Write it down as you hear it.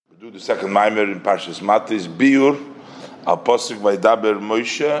the second Maimer in Parshas Matis, Biur, al Posik Vaydaber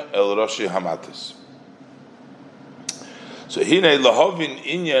Moshe el Roshi Hamatis. So Hine Lahovin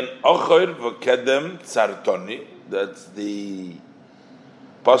Inyan Ocher V'Kedem Tzartoni. That's the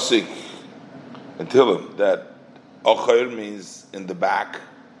Posik in Tehillim, that Ocher means in the back,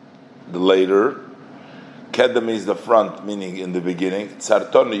 the later. Kedem means the front, meaning in the beginning.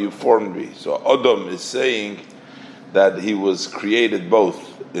 Tzartoni, you formed me. So Odom is saying that he was created both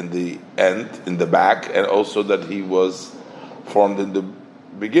in the end, in the back, and also that he was formed in the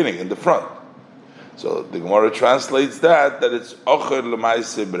beginning, in the front. So the Gemara translates that it's Ocher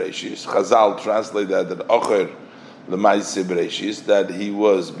L'maaseh Bereshis. Chazal translate that Ocher L'maaseh Bereshis, that he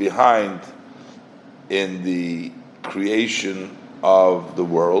was behind in the creation of the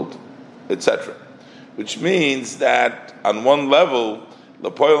world, etc. Which means that on one level,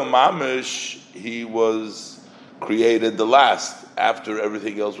 L'poel Mamish, he was created the last after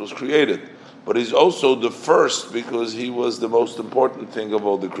everything else was created, but he's also the first because he was the most important thing of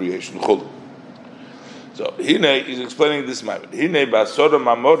all the creation. So Hine, he's explaining this moment. Hine ba'asora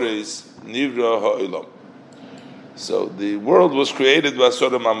mamoris nivra ha'olam. So the world was created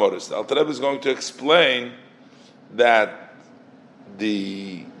ba'asora mamoris. The Alter Rebbe is going to explain that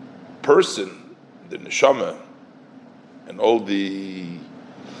the person, the neshama, and all the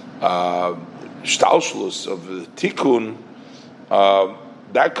shtalshlus of the tikkun,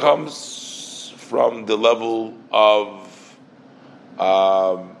 that comes from the level of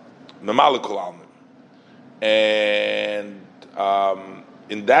Mamalekul Almin. And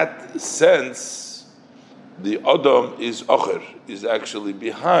in that sense, the Adam is Ocher, is actually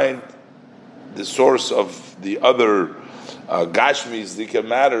behind the source of the other Gashmis, the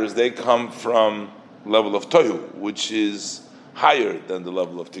matters. They come from level of Tohu, which is higher than the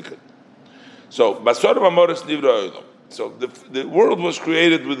level of Tikkun. So, the world was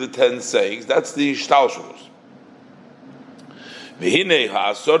created with the 10 sayings. That's the Shtalshalos.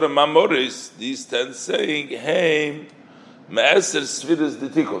 These 10 sayings,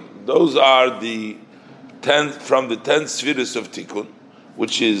 those are the 10 from the 10 Sfiras of Tikkun,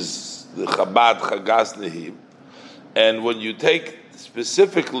 which is the Chabad, Chagas, Nehim. And when you take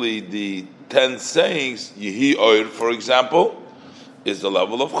specifically the 10 sayings, Yehi Oir, for example, is the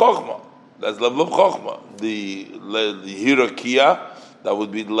level of Chokhmah. That's the level of Chokhmah. The Hirakia, that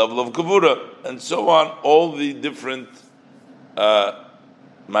would be the level of Gevura, and so on. All the different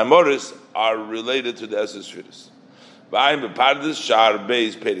Maimoris are related to the Esser Sfiras. V'ayim b'pardes shar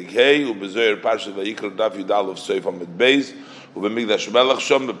beis perik hey u'bezoyer parshat vayikra daf yud aleph soif amud beis u'bemigdash melech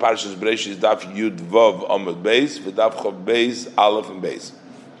shom b'parshas Bereshis daf yud vav amud beis v'daf chav beis aleph and beis.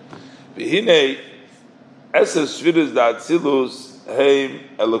 V'hinei Esser Sfiras da Atzilus heim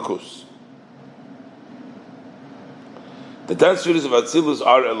elokus. The 10 Sfiras of Atzilus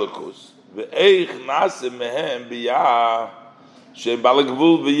are elokus. Ve'eich nase mehem biyah she'em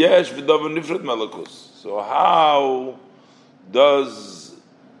balagvul v'yesh v'davar nifrat melokus. So how does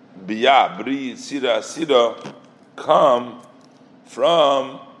Biyah, Bri, Sira, Asira come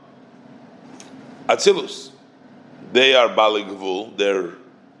from Atzilus? They are Baligvul, they're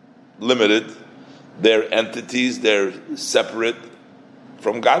limited, they're entities, they're separate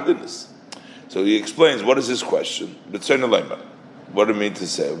from godliness. So he explains, what is this question? What do you mean to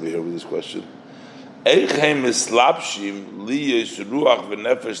say over here with this question?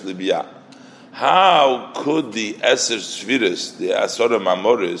 How could the Esser Sfiras, the Asora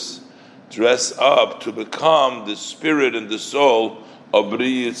Mamoris, dress up to become the spirit and the soul of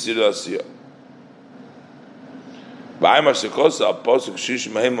Bri Yitzir Asiyah? V'ayma shekosa aposuk shish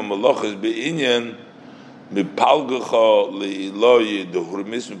mehem ha'malachos be'inyan mipalgecha le'iloyi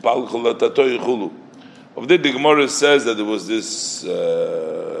dehurmis mipalgecha le'tatoy chulu. Of the Gemara says that there was this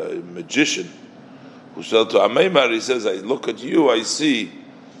magician who said to Ameimar, he says, I look at you, I see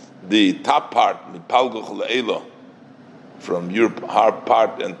the top part, from your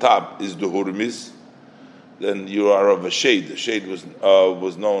part and top is the hurmis. Then you are of a shade. The shade was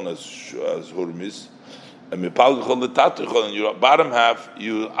known as hurmis. And your bottom half,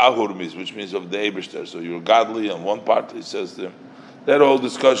 you are hurmis, which means of the Eibishter. So you're godly on one part. He says there. That whole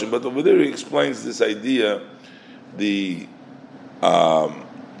discussion. But over there he explains this idea, the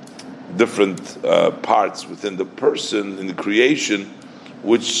different parts within the person in the creation,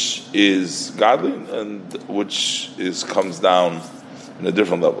 which is godly and which comes down in a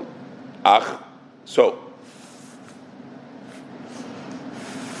different level. So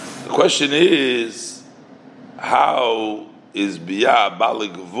the question is, how is Biyah Bali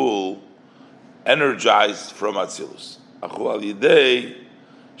Gvul energized from Atzilus?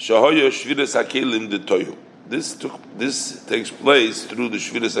 This takes place through the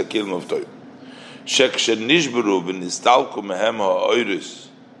Shviras HaKelim of Toy. Shek shenishberu v'nistalku mehem ha'oiris,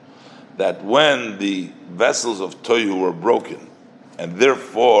 that when the vessels of Toyu were broken, and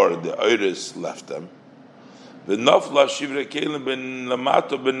therefore the oiris left them, v'nofla shivre kelim ben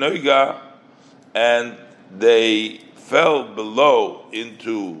lamato benoiga, and they fell below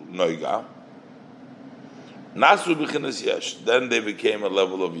into noiga, nasu b'chinas yesh, then they became a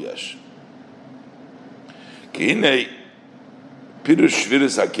level of yesh. Ki hinei pirush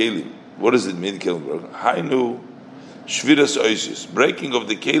shviras hakelim. What does it mean, kelim broken? Hainu shviras oisis. Breaking of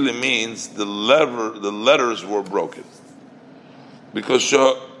the kelim means the letters were broken. Because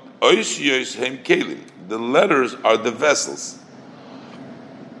oisios heim kelim. The letters are the vessels.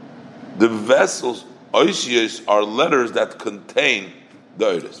 The vessels, oisios, are letters that contain the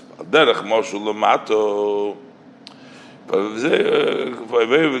oiris. Derech moshul lamato. For a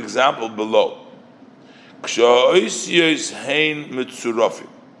very example below.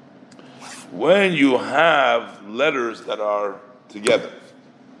 When you have letters that are together,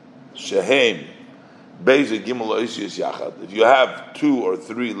 sheheim, beis gimel oisios yachad. If you have 2 or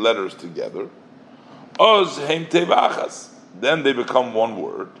 3 letters together, oz heim tevachas, then they become one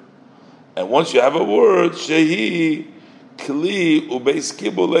word. And once you have a word, shehi kli ubeis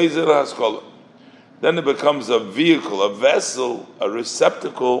kibul leizer haskola, then it becomes a vehicle, a vessel, a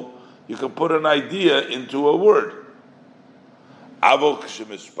receptacle. You can put an idea into a word. But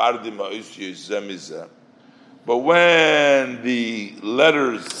when the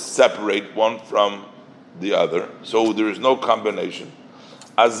letters separate one from the other, so there is no combination.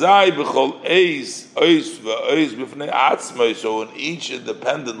 So in each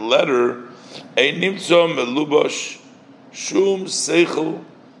independent letter,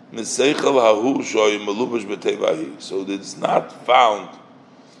 so it's not found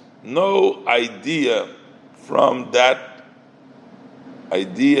no idea from that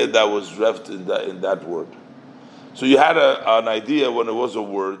idea that was left in that word. So you had an idea when it was a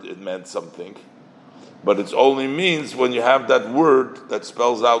word, it meant something, but it only means when you have that word that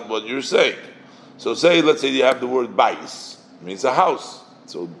spells out what you're saying. So let's say you have the word bais, it means a house.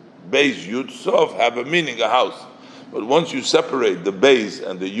 So beis, yud, sof have a meaning, a house. But once you separate the beis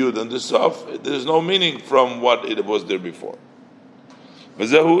and the yud and the sof, there's no meaning from what it was there before. And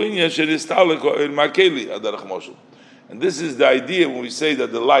this is the idea when we say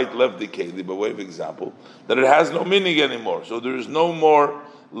that the light left the keli, by way of example, that it has no meaning anymore. So there is no more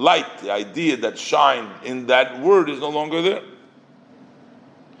light. The idea that shined in that word is no longer there.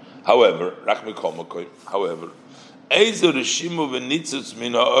 However,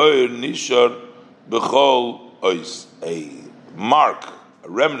 a mark, a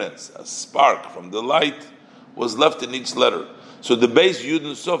remnant, a spark from the light was left in each letter. So the base Yud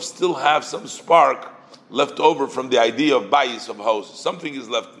and Sof still have some spark left over from the idea of bayis, of house. Something is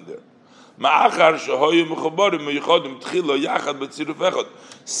left in there.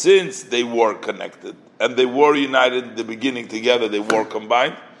 Since they were connected and they were united in the beginning together, they were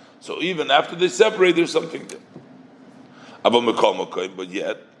combined. So even after they separate, there's something there. But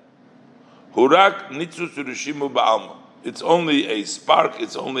yet, it's only a spark,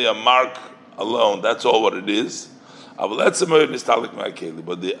 it's only a mark alone. That's all what it is. But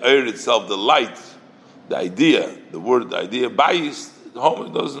the air itself, the light, the idea, the word, the idea, bayis, the home,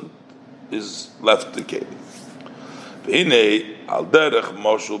 it doesn't, is left to kelim.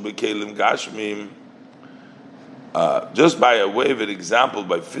 Just by a way of an example,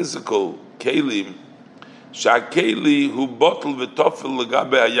 by physical kelim,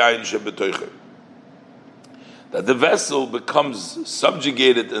 that the vessel becomes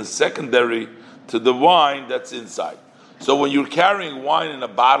subjugated and secondary to the wine that's inside. So when you're carrying wine in a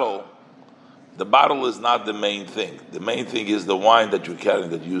bottle, the bottle is not the main thing. The main thing is the wine that you're carrying,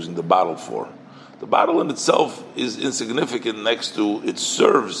 that you're using the bottle for. The bottle in itself is insignificant next to, it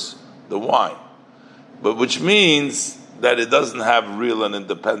serves the wine. But which means that it doesn't have real and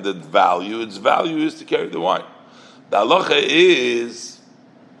independent value. Its value is to carry the wine. The halacha is,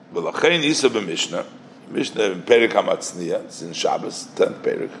 v'lachein isa b'mishnah, Mishnah in Perek HaMatzniya, it's in Shabbos, 10th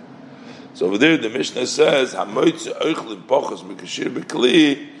Perek. So over there the Mishnah says, "Hamoitze oichlin pochos mikashir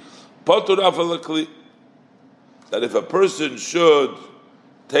b'kli, potur afal kli." That if a person should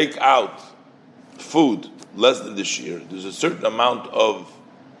take out food less than the shear, there's a certain amount of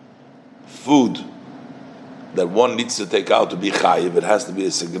food that one needs to take out to be chayiv. It has to be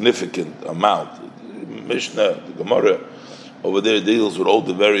a significant amount. Mishnah, the Gemara over there deals with all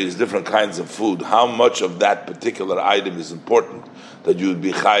the various different kinds of food. How much of that particular item is important that you would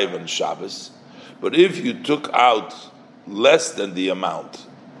be chayiv on Shabbos? But if you took out less than the amount,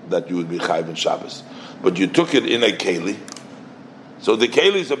 that you would be chayiv in Shabbos. But you took it in a keli. So the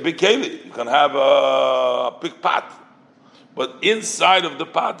keli is a big keli. You can have a big pot. But inside of the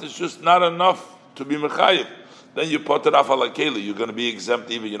pot is just not enough to be mechayiv. Then you put it off ala keli. You're going to be exempt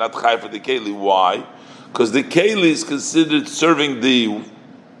even. You're not chayiv for the keli. Why? Because the keli is considered serving the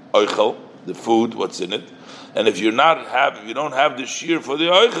oichel, the food, what's in it. And if you don't have the shear for the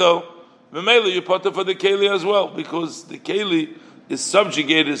oichel, memela you put it for the keli as well, because the keli is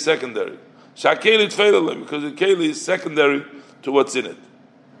subjugated secondary. Shakeli tfeilah, because the keli is secondary to what's in it.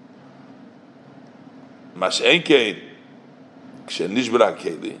 Mash'enkein k'shenishbara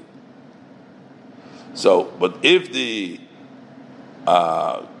keli. So, but if the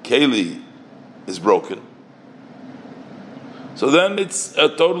keli is broken, so then it's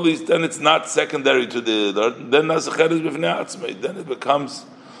then it's not secondary to then it becomes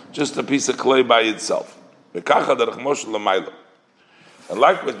just a piece of clay by itself. And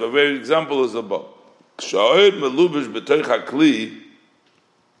likewise, by way of example is above.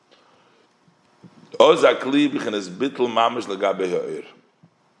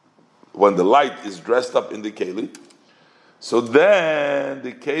 When the light is dressed up in the keli, so then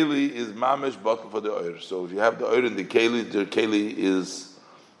the keli is mamish bottle for the oil. So if you have the oil in the keli is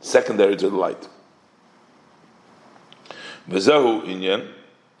secondary to the light. V'zahu inyan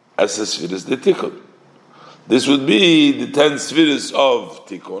as a spheres the tikkun. This would be the 10 spheres of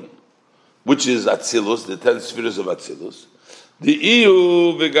tikkun, which is Atzilus, the 10 spheres of Atzilus. The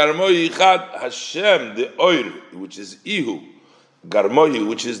ihu v'garmoi yichad Hashem, the oil, which is ihu, garmoi,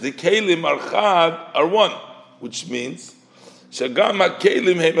 which is the kelim archad, are one, which means Shagam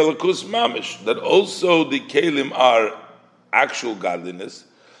kelim he melakus mamish, that also the kelim are actual godliness.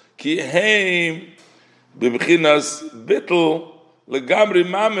 Ki heim b'bchinas bittul legamri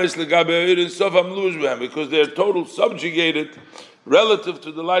mamish legabe oirin sof amlush b'hem, because they are total subjugated relative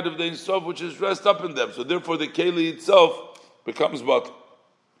to the light of the Ein Sof, which is dressed up in them. So therefore, the keli itself becomes bottle.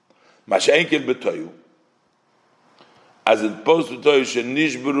 Mash'enkel b'toyu, as it opposed to toyu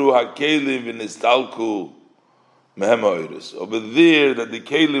shenishburu hakelim v'nistalku. Over there, that the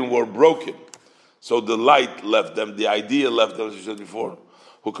kelim were broken, so the light left them, the idea left them, as you said before.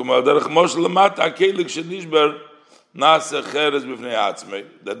 That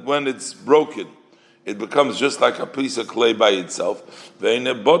when it's broken, it becomes just like a piece of clay by itself, and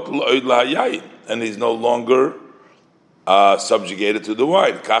he's no longer subjugated to the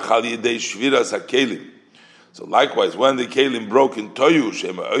wine. So likewise, when the kelim broke in toyu,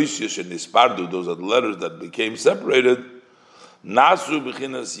 shema oisyesh and nispardu, those are the letters that became separated, nasu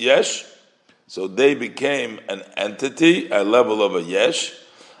b'chinas yesh, so they became an entity, a level of a yesh,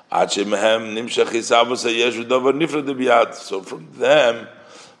 achemehem nimshach hisavos yesh v'davar nifrad b'yad, so from them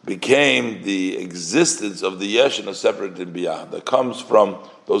became the existence of the yesh and a separate in b'yad, that comes from,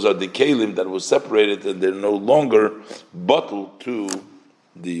 those are the kelim that was separated and they're no longer bottled to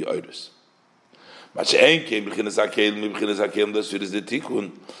the oiris. As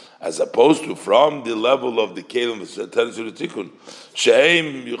opposed to from the level of the kelim,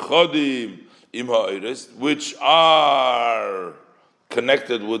 which are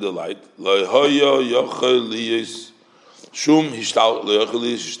connected with the light.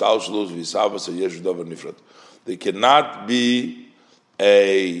 They cannot be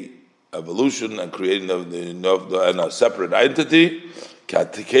a evolution and creating of a separate entity.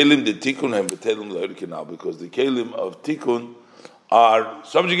 Because the kelim of tikkun are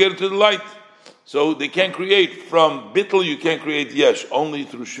subjugated to the light, so they can't create from bittul. You can't create yesh. Only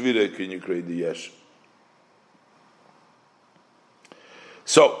through shvira can you create the yesh.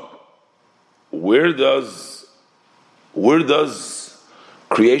 So, where does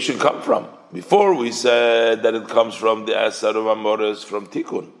creation come from? Before we said that it comes from the asar of amoras from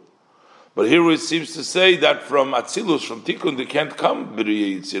tikkun. But here it seems to say that from Atzilus, from Tikkun, they can't come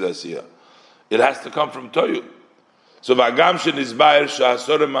B'riyah Yitzirasiyah. It has to come from Toyu. So V'agam she'nizbayer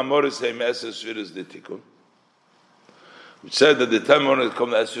she'asorem amoris heim eser shviras de Tikkun. We said that the 10 amoris come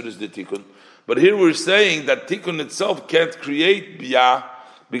to Esviras de Tikkun. But here we're saying that Tikkun itself can't create B'yah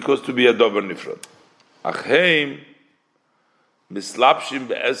because to be a Dover Nifrod. Achheim mislapshim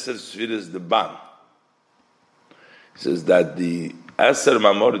be'eser shviras de ban. He says that the Eser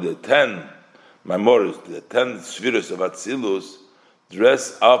Mamor, the 10 Mamoris, the 10 spheres of Atzilus,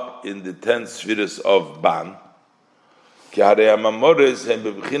 dress up in the 10 spheres of Ban. Ki harei Mamoris hem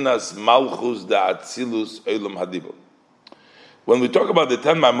bebchinas Malchus de Atzilus Olam Hadibur. When we talk about the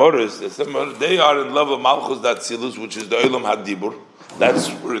 10 Mamoris, they are in level of Malchus de Atzilus, which is the Olam Hadibur. That's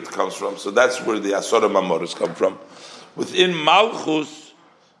where it comes from. So that's where the Asora Mamoris come from. Within Malchus,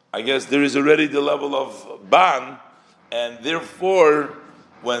 I guess there is already the level of Ban, and therefore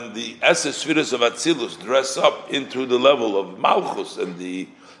when the Esses Sfiras of Atzilus dress up into the level of Malchus and the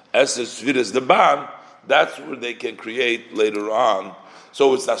Esses Sfiras the Ban, that's where they can create later on.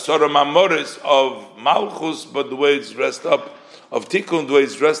 So it's the Asora Mamoris of Malchus, but the way it's dressed up, of Tikkun, the way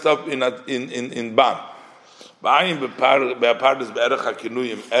it's dressed up in Ban.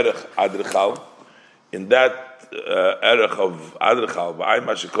 In that erech of Adrechal, v'ayim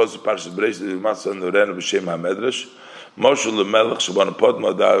ha'shekos parshas Bereishis v'masa norenu b'shem ha'medrash, Moshe lemelech shabon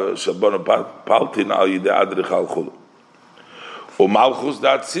podma shabon paltin al yidei Adrechal chulu. U'malchus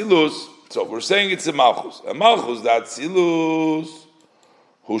da'atzilus, so we're saying it's a Malchus. A Malchus da'atzilus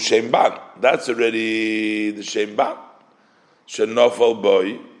hu Shem Ban. That's already the Shem Ban. Shenofal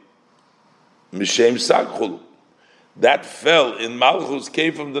boy mishem sag chulu. That fell in Malchus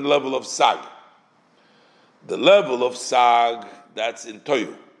came from the level of Sag. The level of Sag, that's in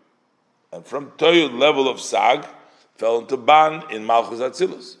Toyu. And from Toyu, the level of Sag fell into Ban in Malchus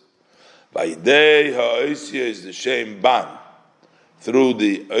Atzilus. Vayidei ha'oisia is the Shem Ban. Through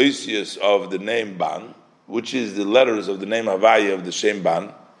the oisius of the name Ban, which is the letters of the name Havaya of the Shem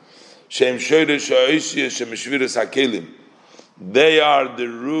Ban, Shem Shoyresh ha'oisia Shem Shviras HaKelim. They are the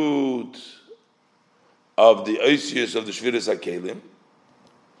root of the oisius of the Shviras HaKelim.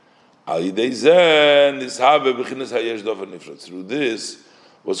 Through this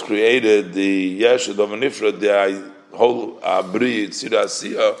was created the Yesh Dover Nifrat, the whole Bri Tzira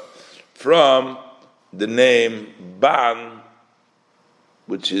Asiyah, from the name Ban,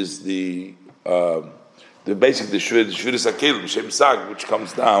 which is the basic the Shviras HaKelim, Shem Sag, which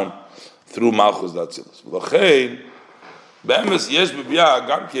comes down through Malchus Datzilus.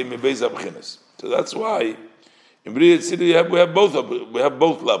 So that's why in Bri Tzira we have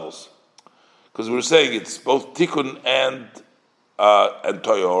both levels. Because we're saying it's both Tikkun and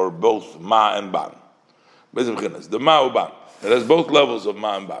Toyo, or both Ma and Ban. The Ma and Ban. It has both levels of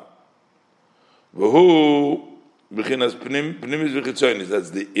Ma and Ban. V'hu b'chinas pnimis v'chitzonis. That's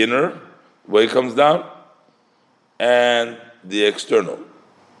the inner, way it comes down, and the external.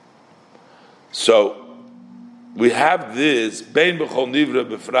 So we have this bein b'chol nivra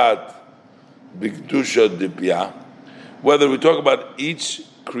b'frat b'kedusha dipya. Whether we talk about each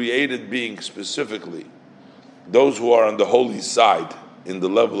created being specifically, those who are on the holy side in the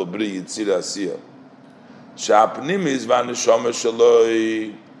level of Bri Yitzira Asiyah, Sha'apnimis v'aneshama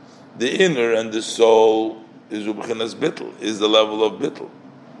shaloi, the inner and the soul is ub'chinas bittul, is the level of bittul.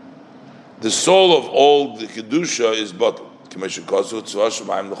 The soul of all the kedusha is bittul,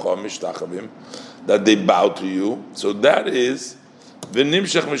 that they bow to you. So that is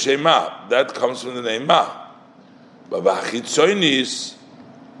v'nimshach m'shema, that comes from the name Ma. But v'achitzoinis,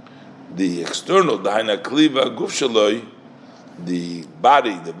 the external, the haina kliva guf shaloi, the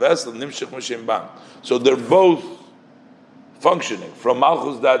body, the vessel, nimshach m'shem ban. So they're both functioning. From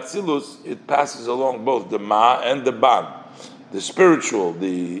Malchus Datzilus, it passes along both the Ma and the Ban. The spiritual,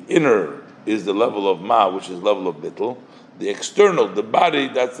 the inner, is the level of Ma, which is level of Bittul. The external, the body,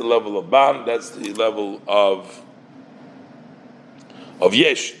 that's the level of Ban, that's the level of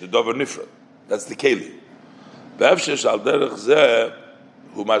Yesh, the Dover Nifrat. That's the Keli. Ve'efshesh al derech zeh,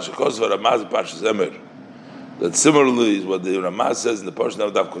 that similarly is what the Ramah says in the portion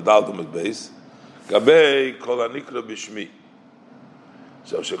of Daf Kudal Tumut Beis. Gabei kol hanikra b'shmi.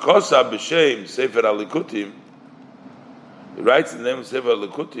 So shekosa b'shem Sefer HaLikutim, he writes the name of Sefer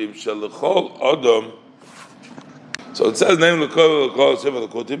HaLikutim shelechol odom. So it says name lekol Sefer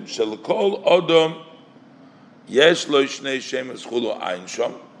HaLikutim shelechol odom yesh lo shnei shem eschulu ein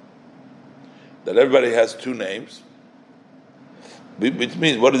shom. That everybody has two names. Which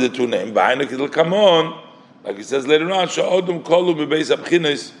means, what is the two names? Like it says later on, the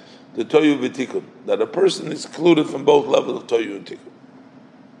toyu v'tikun, that a person is excluded from both levels of toyu and tikun.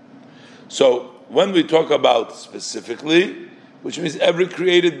 So when we talk about specifically, which means every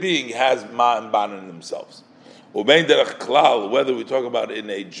created being has ma and ban in themselves. Whether we talk about it in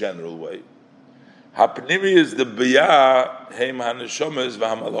a general way, hapnimi is the biyah heim haneshomes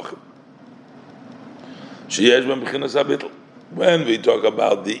v'hamalochim. Sheyesh ben b'chinas habitl. When we talk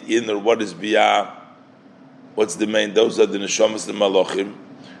about the inner, what is biyah? What's the main? Those are the neshamas, the malachim,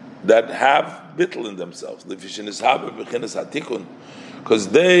 that have bittul in themselves. Because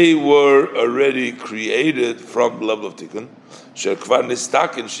they were already created from the level of tikkun.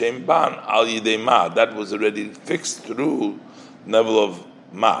 That was already fixed through the level of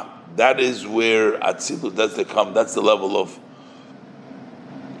ma. That is where atzilut. That's the level of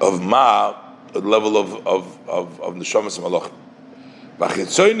ma, the level of neshamas and malachim.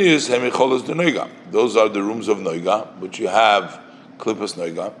 Those are the rooms of noiga, which you have klippas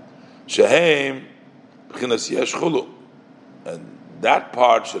noiga, shehem b'chinas yesh chulu, and that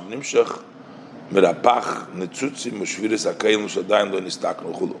part should nimshach mirapach netzutzi mushviris akayim shadayin lo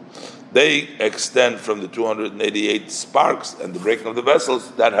nistaknu chulu. They extend from the 288 sparks and the breaking of the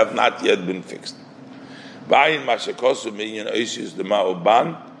vessels that have not yet been fixed. Ba'in mashakosu minyan oisius de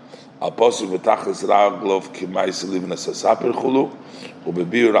ma'oban aposik v'tachlis raglov kimayis livna sasapir chulu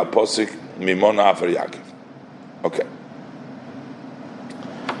ubebiur aposik mimona afar Yaakov. Okay.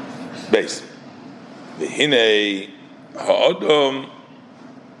 Base. V'hinei ha'odom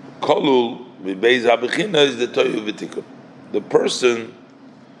kolul v'beis ha'bechina is the toyu v'tikun. The person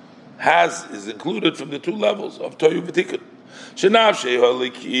is included from the two levels of toyu v'tikun. Shenav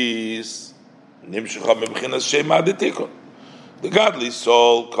she'holikis nimshecha me'bechinas she'ma d'tikun. The godly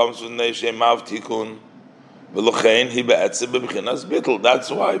soul comes from the she'ma of tikun. V'lochein hi be'etzem be'bechinas bittul.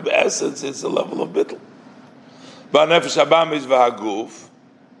 That's why be'essence it's a level of bittul. V'anefesh habam is v'haguf,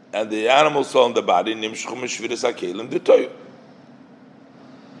 and the animal soul in the body nimshecha me'shviris ha'kelim d'toyu.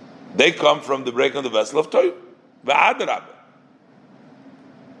 They come from the breaking of the vessel of toyu. V'adrab.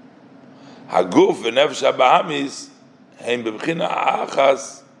 Haguf v'nefesh habahamis heim b'bchina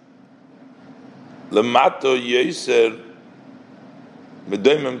achas lemato yoser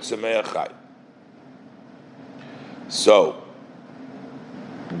medoimim tzemei achai. So,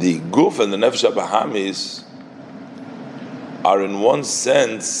 the guf and the nefesh habahamis are in one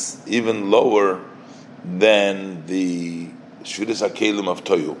sense even lower than the shviris hakelim of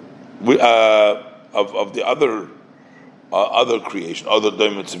toyu, of the other creation, other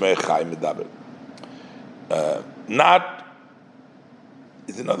doimim tzemei achai medaber. Not,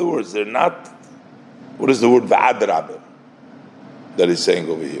 in other words, they're not. What is the word va'adrabe that he's saying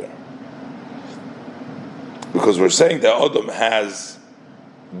over here? Because we're saying that Adam has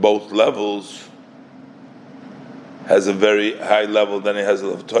both levels, has a very high level, then he has a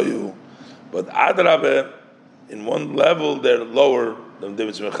level of toyu, but adrabe, in one level, they're lower than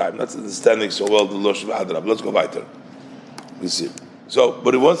David Mechaim. That's understanding so well the Losh of adrabe. Let's go weiter. You see. So,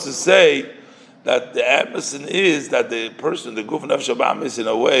 but he wants to say that the emerson is that the person, the guf nefesh habahamis, in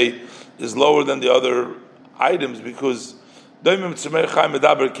a way, is lower than the other items because doimim tzemei chaim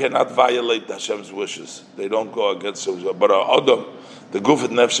medaber cannot violate Hashem's wishes. They don't go against Hashem's wishes. But Adam, the guf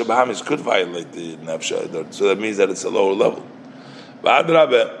nefesh habahamis could violate the nefesh, so that means that it's a lower level.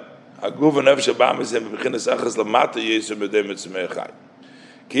 V'adrabe, haguf nefesh habahamis hem b'chinas achas lamata yesur b'doimim tzemei chaim.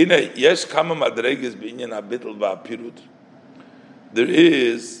 Ki hine, yesh kama madreges b'inyan habitl v'apirut. There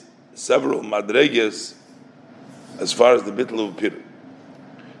is several madreges as far as the bittul of pirut,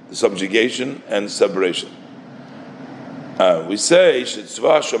 the subjugation and separation. We say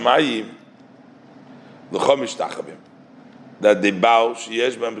shetzva shamayim l'chomish tachavim, that they bow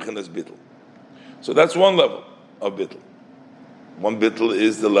sheyesh b'hem b'chinas bittul. So that's one level of bittul. One bittul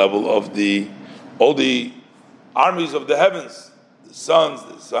is the level of all the armies of the heavens, the suns,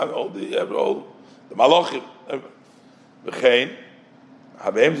 all the malachim. B'chein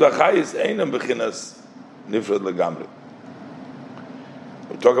habeim zachayis einam b'chinas nifrad legamri.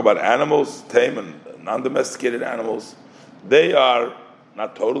 We talk about animals, tame and non-domesticated animals. They are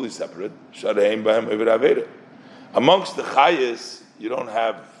not totally separate. Amongst the chayis, you don't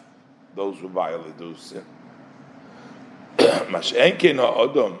have those who violate those sin. Mash'enkein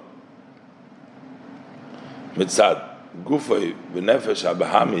ha'odom mitzad gufay v'nefesh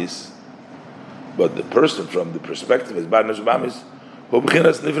habahamis, but the person from the perspective is bad nefesh habahamis, hu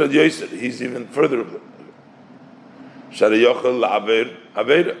b'chinas nifrad yoser, he's even further. Sharayochel la'aver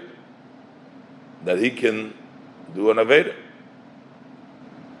avera, that he can do an avera.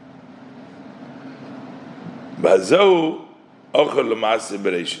 Bazahu ochel l'maaseh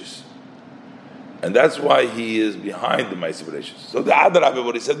bereishis, and that's why he is behind the maaseh bereishis. So the adrabe,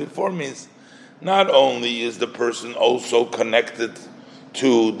 what he said before, means not only is the person also connected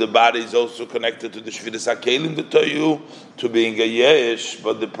to the body, is also connected to the shviris hakelim, the toyu, to being a yesh,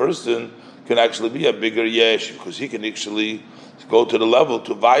 but the person can actually be a bigger yesh because he can actually go to the level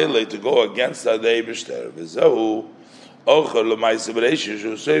to violate, to go against the Eibishter. V'zehu ochel l'maaseh bereishis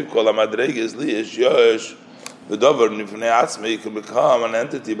u'seiv kol hamadreges li yesh yesh. The dover nifnei atzmei can become an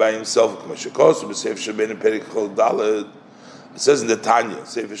entity by himself. It says in the Tanya,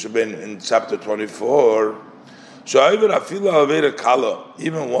 Sefer Sheben in chapter 24,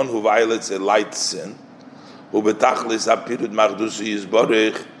 even one who violates a light sin,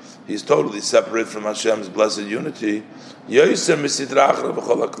 he's totally separate from Hashem's blessed unity, even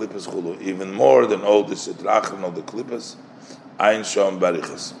more than all the sitrach and all the klippas, ein shom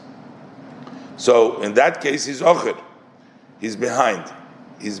barichas. So in that case, he's ocher. He's behind.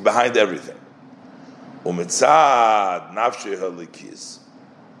 He's behind everything. Umitzad nafshei halikis,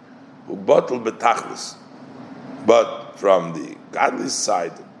 ubatel betachlis. But from the godly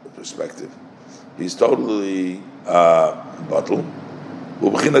side perspective, he's totally batel.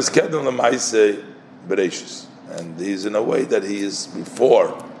 Ubchinas kedem lemaaseh bereishis, and he's in a way that he is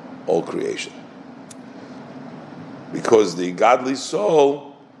before all creation, because the godly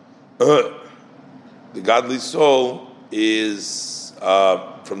soul is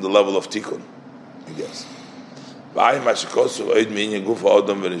from the level of tikkun, I guess. V'ayim hashikosu oid mi'inyan gufa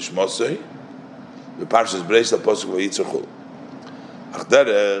odom v'nishmosei v'parshas Bereishis pasuk v'yitzchul ach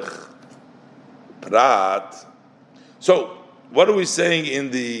derech prat. So, what are we saying in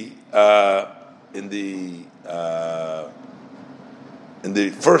the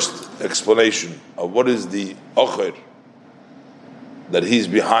first explanation of what is the ocher, that he's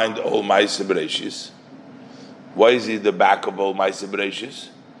behind all Ma'aseh Bereishis? Why is he the back of all Ma'aseh Bereishis?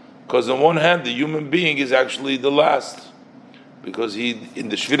 Because on one hand, the human being is actually the last, because he, in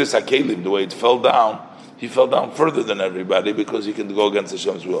the Shviras HaKelim, the way it fell down, he fell down further than everybody because he can go against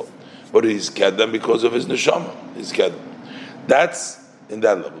Hashem's will. But he's kedem because of his neshama. He's kedem. That's in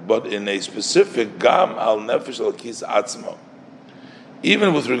that level. But in a specific gam al nefesh al kis atzmo,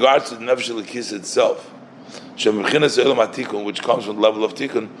 even with regards to the nefesh al kis itself, shemchinas elam hatikun, which comes from the level of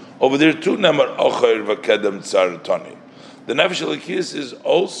tikkun, over there too, nemar ocher v'kedem tzartoni. The nefesh al kis is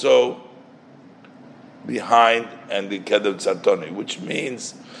also behind and the kedem tzartoni, which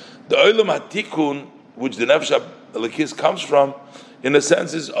means the olam hatikun, which the nefesh al kis comes from, in a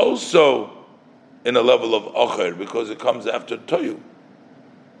sense, is also in a level of ocher, because it comes after toyu.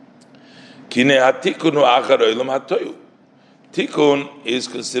 Kine hatikunu achar olam hatoyu. Tikkun is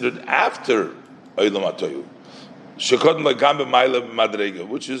considered after olam hatoyu. Shekodem legam b'mayla b'madrega,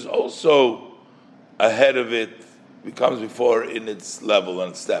 which is also ahead of it, becomes before in its level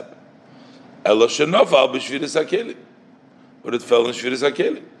and step. Elo shenofal b'shviras hakelim, but it fell in shviras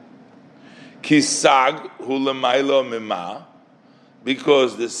hakelim. Ki sag hu lemaylo mima,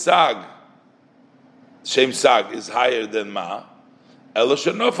 because the sag, shem sag, is higher than ma. Elo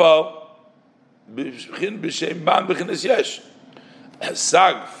shenofal b'shem ban b'chinas yesh.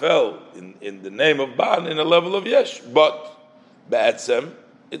 Sag fell in the name of ban in a level of yesh, but be'etzem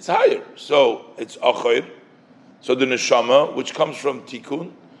it's higher, so it's ocher. So the neshama, which comes from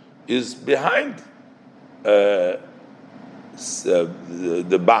tikkun, is behind the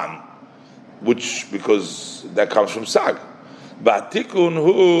ban, which, because that comes from sag. But tikkun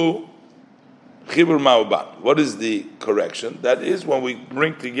hu chibur ma'uban. What is the correction? That is when we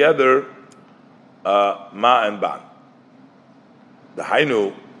bring together ma and ban. The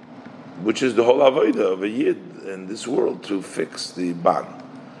hainu, which is the whole avodah of a yid in this world to fix the ban.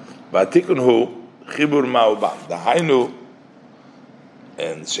 But tikkun hu chibur ma'uban. The hainu,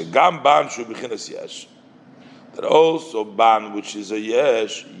 and shegam ban shu b'chinas yesh, that also ban, which is a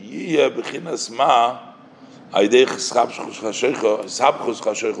yesh, yiyeh b'chinas ma.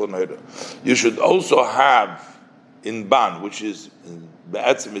 You should also have in ban, which is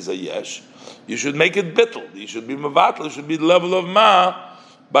be'etzim is a yesh, you should make it bittul. You should be mevatel. It should be the level of ma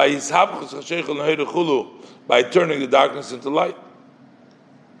by hishabchus chasheichel nehera chulu, by turning the darkness into light.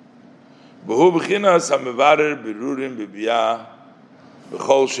 B'hu b'chinas hamevarer birurim b'biyah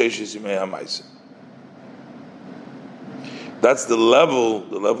b'chol sheishis yimei ha'maisa. That's the level.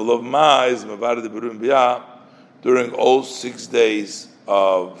 The level of ma is mevarer birurim b'biyah during all 6 days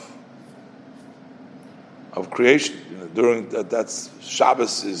of creation. During that's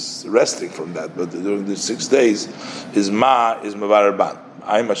Shabbos is resting from that, but during the 6 days, his ma is mevarer ban.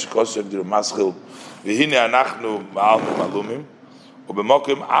 I'm ashikoser dir maschil v'hine anachnu ma'almim alumim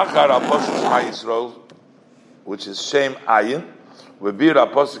u'b'mokim achar apostle Yisrael, which is Shem Ayin, u'b'bir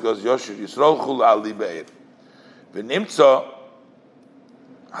apostle Yoshua Yisrael chul ali be'er v'nimtza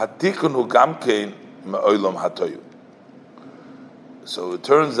hatikun hu gamkein me'olam hatoyu. So it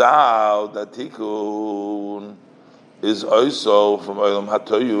turns out that tikkun is also from olam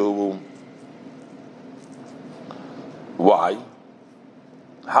hatoyu. Why?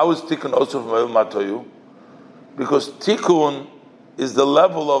 How is tikkun also from olam hatoyu? Because tikkun is the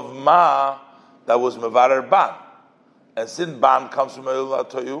level of ma that was mevarer ban, and since ban comes from olam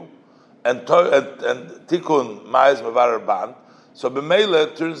hatoyu, and tikkun ma is mevarer ban, so b'meila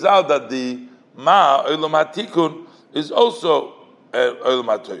it turns out that the ma olam hatikun is also olam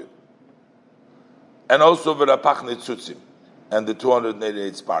hatoyu, and also v'rapach nitzutzim, and the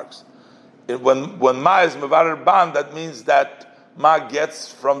 288 sparks. When ma is mevarer ban, that means that ma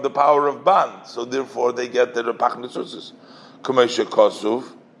gets from the power of ban, so therefore they get the rapach nitzutzis. Kumeshe kosuv,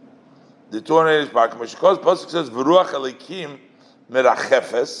 the 288 spark. Kumeshe kosuv, pasuk says v'ruach elikim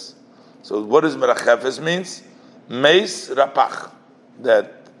merachefes. So what does merachefes means? Meis rapach,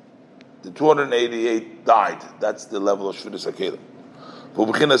 that the 288 died. That's the level of Shviras HaKelim.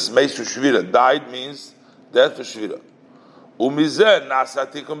 V'u'b'chinas meisu shvira. Died means death for shvira. U'mizeh nasa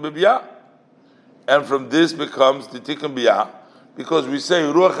tikun b'biyah. And from this becomes the tikun b'yah, because we say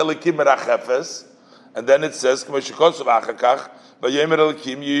ruach elikim merachefes, and then it says k'meshikosav achakach v'yemer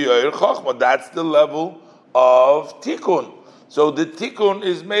elikim yiyoyer chochma. That's the level of tikun. So the tikun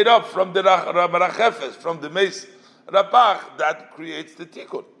is made up from the merachefes, from the meis rapach, that creates the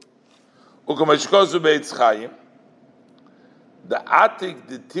tikun. U'k'meshikosav beitz chayim. The atik,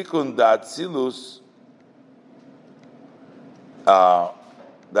 the tikun, the atzilus, the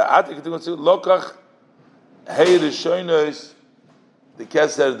atik tikun atzilus, lokach hey rishonos, the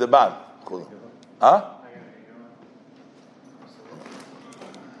keser the ban. Huh?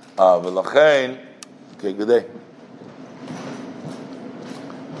 V'lachein, okay, good day.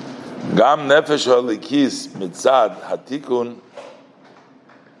 Gam nefesh halikis mitzad hatikun.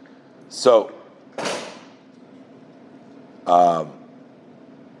 So, the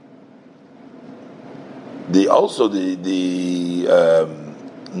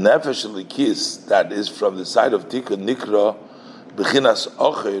nefesh halikis that is from the side of tikun nikra b'chinas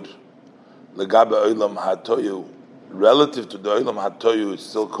ocher legabe olam hatoyu. Relative to the olam hatoyu, it's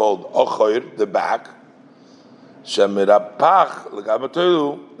still called ocher, the back. Shemirapach legabe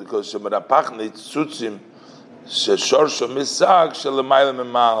toyu, because shemirapach nitzutzim sheshorsho misag shelemayla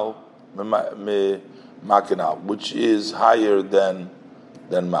memal makinal, which is higher than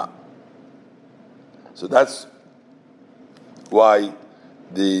ma. So that's why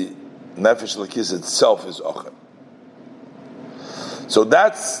the nefesh lekis itself is ocher. So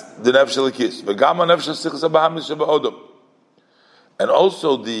that's the nefesh lekis. V'gama nefesh sichas abahamis shebe'odom, and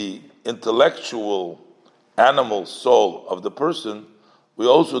also the intellectual animal soul of the person. We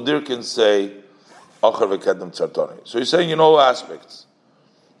also there can say ocher v'kedem tzartoni. So he's saying in all aspects.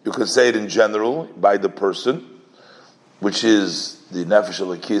 You can say it in general by the person, which is the nefesh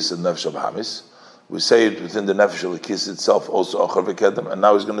lekis and nefesh abahamis. We say it within the nefesh lekis itself, also ocher v'kedem, and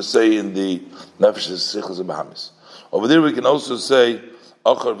now he's going to say in the nefesh sichas abahamis. Over there we can also say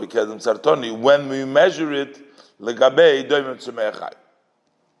ocher v'kedem tzartoni when we measure it legabei doimim tzumei chai.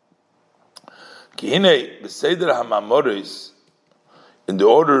 Ki hinei b'seder hamamoris, in the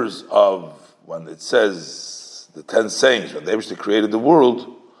orders of when it says the 10 sayings when they actually created the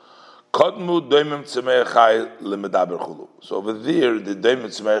world, kodmu doimim tzumei chai lemedaber chulu. So over there the doimim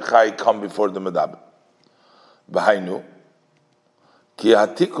tzumei chai come before the medaber. B'hainu ki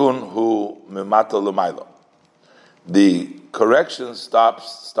hatikun hu memata l'maylo. The correction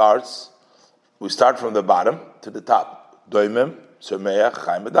starts. We start from the bottom to the top. Doimim tzumei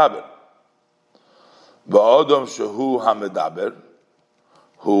chai medaber. V'odom shehu hamedaber,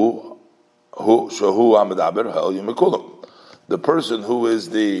 who shehu hamedaber hel yemekulam. The person who is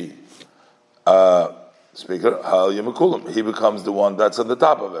the speaker, hel yemekulam, he becomes the one that's on the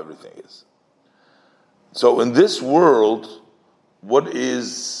top of everything. Is so in this world, what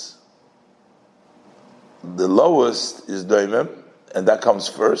is the lowest is doimim, and that comes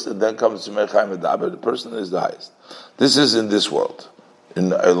first, and then comes to mechai medaber. The person is the highest. This is in this world,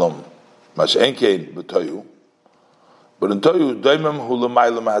 in Elam. Mashenkein b'toyu, but in toyu doimim hu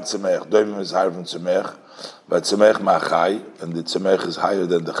l'mayla ma'atzemech. Doimim is higher than tzemech, v'atzemech ma'achai, and the tzemech is higher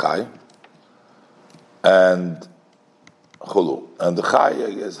than the chai, and chulu, and the chai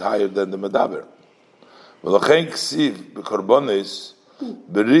is higher than the medaber. V'lachein ksiv b'korbonis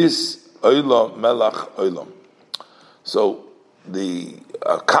beris oilam melach oilam. So the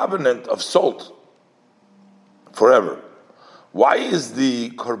covenant of salt forever. Why is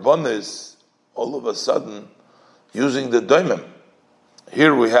the korbanos all of a sudden using the doimim?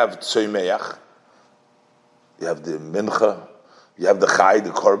 Here we have tzoymeach, you have the mincha, you have the chai,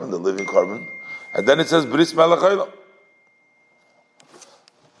 the korban, the living korban, and then it says bris melech olam.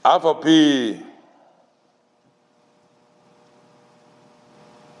 Afapi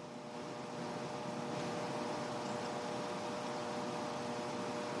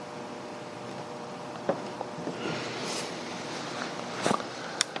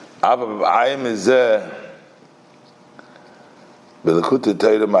Ayim is Belekut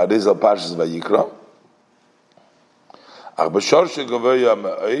Teira Mariz al Parshas Vayikra. Ach b'shor shegoveya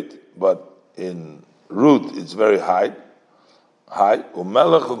me'oid, but in root it's very high.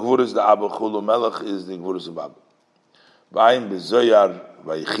 Umelech gvuras the Abba Chulu. Melech is the gvuras of Abba. Vayim b'zoyar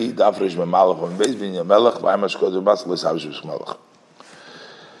vayichid afresh me'malach v'beis v'yin melech vayim ashkodu bas l'savish v'shmelech.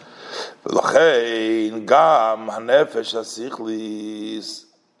 V'lachein gam hanefesh hasichlis.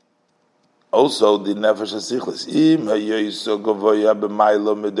 Also, the nefesh hasichlis. Im hayoyso gavoya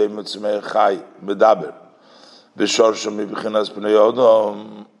b'maylo medem tzmei chai medaber v'shorsho mibchinas pnei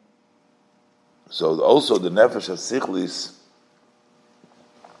odom So also the nefesh of sichlis.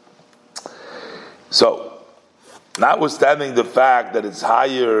 So, notwithstanding the fact that it's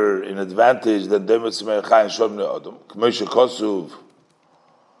higher in advantage than Demet Tzemei Chai and Shom Pnei Adam, K'moshe Kosuv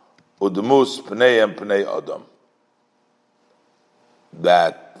Udemus Pnei and Pnei Adam,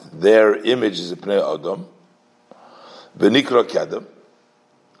 that their image is a Pnei Adam, V'nikra Kedem.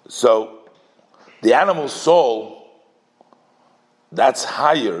 So, the animal soul, that's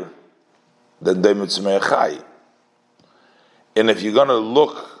higher than Demet Tzemei Chai. And if you're going to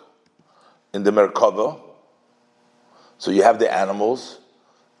look in the Merkava, so you have the animals,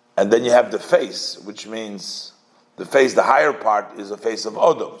 and then you have the face, which means the face, the higher part, is the face of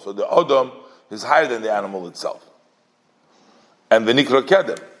Adam. So the Adam is higher than the animal itself. And V'nikra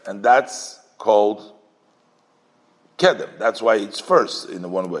Kedem, and that's called Kedem. That's why it's first in the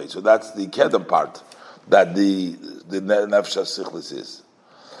one way. So that's the Kedem part that the Nefesh HaSichlis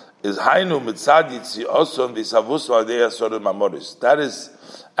is Hainu Mitzad Yitzi'oson V'Savus V'Adei Asorim Amoris. That is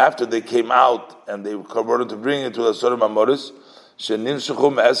after they came out and they were to bring it to the Asorim Amoris, Shenin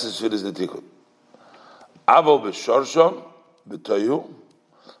Shechum Eses Firis Netikut. Avo B'Shorshom B'Toyu,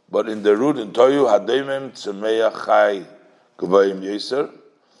 but in the root in Toyu Hadeimim Tzemeya Chai Gvoim Yeser,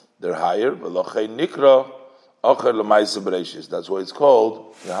 they're higher. V'Lochei Nikra Ocher L'Maisa Bereshis. That's why it's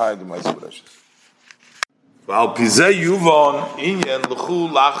called the high L'Maisa Bereshis. So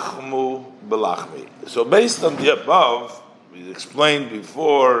based on the above, we explained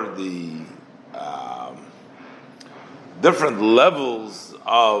before the different levels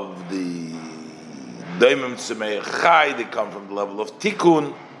of the Daimim Tzemei Chai. They come from the level of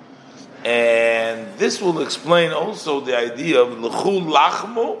Tikkun, and this will explain also the idea of L'chu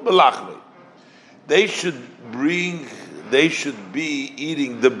Lachmu B'Lachmi. They should be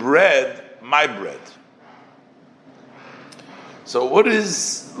eating the bread, my bread. So what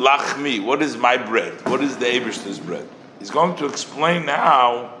is lachmi? What is my bread? What is the Eibishter's bread? He's going to explain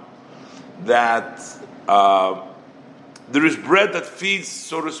now that there is bread that feeds,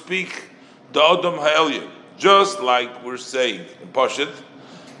 so to speak, the Adam Ha'elyon. Just like we're saying in Pashat,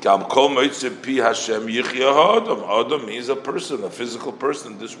 Kam kol moitze pi Hashem yichya ha'adam. Adam means a person, a physical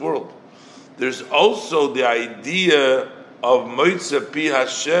person in this world. There's also the idea of moitze pi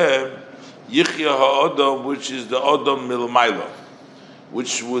Hashem yichya ha'adam, which is the Adam milmayla,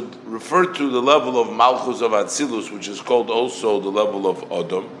 which would refer to the level of Malchus of Atzilus, which is called also the level of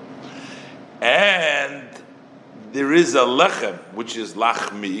Adam. And there is a lechem, which is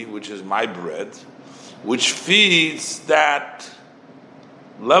lachmi, which is my bread, which feeds that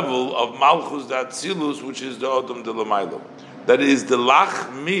level of Malchus de Atzilus, which is the Adam de Lamaylo. That is the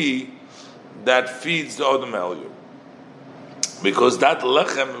lachmi that feeds the Adam Elyon. Because that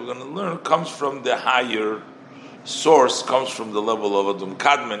lechem, we're going to learn, comes from the higher source, comes from the level of Adam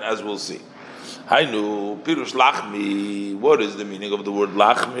Kadmon, as we'll see. Hainu, Pirush Lachmi. What is the meaning of the word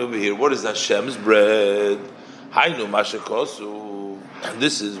Lachmi over here? What is Hashem's bread? Hainu, Mashakosu.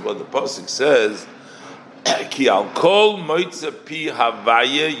 This is what the Pasuk says. Ki al kol moitze pi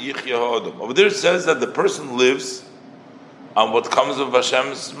havaya yichya ha'adam. Over there it says that the person lives on what comes of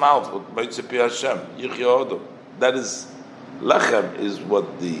Hashem's mouth, what moitze pi Hashem, yichya ha'adam. That is, lechem is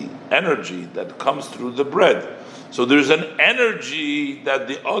what the energy that comes through the bread. So there's an energy that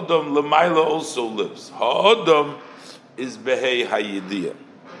the Adam Lamaila also lives. Ha'adam is behei hayidiyah.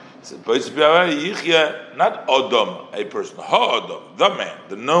 Not Adam, a person. Ha'adam, the man,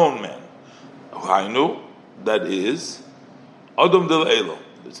 the known man. Hainu, that is Adam del Elo.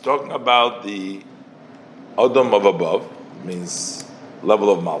 It's talking about the Adam of above, means level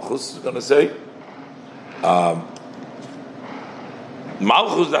of Malchus, it's going to say.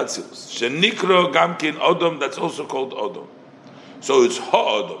 Malchus Atzilus. Shenikro Gamkin Odom, that's also called Odom. So it's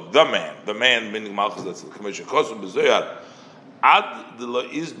Ha'odom, the man meaning Malchus Atzilus. K'moshe Kosum b'Zohar Ad de lo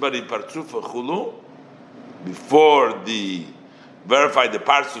izbari partzufa chulu, before the verify the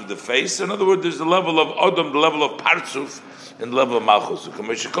parts of the face. In other words, there's the level of Odom, the level of Partzuf, and the level of Malchus.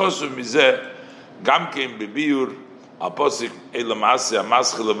 K'moshe Kosum b'Zeh Gamkin b'Biur Aposik Elamasi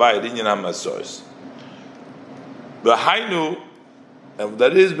Amaschil Levai Rinyan HaMasois. V'hainu, and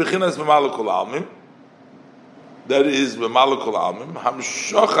that is Bechinas B'malakul Almim. That is B'malakul Almim.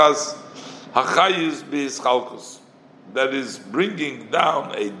 Hamshochas Hachayis B'Yischalkus. That is bringing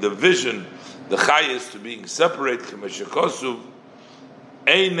down a division, the Chayis to being separate. K'meshekosuv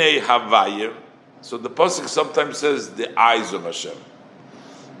Einei Havayir. So the pasuk sometimes says the eyes of Hashem.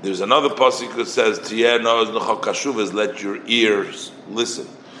 There's another pasuk that says Tiyeh Noz Nechal Kashuv, is let your ears listen.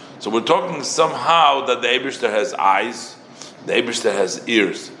 So we're talking somehow that the Eibishter has eyes, the Eibishter has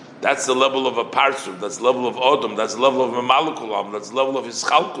ears. That's the level of a parsuf, that's the level of Odom, that's the level of a malikulam, that's the level of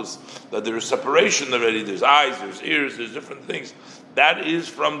Ischalkus, that there is separation already, there's eyes, there's ears, there's different things. That is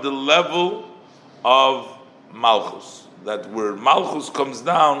from the level of Malchus, that where Malchus comes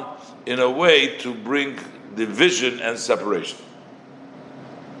down in a way to bring division and separation.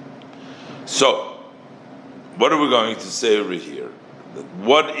 So, what are we going to say over here?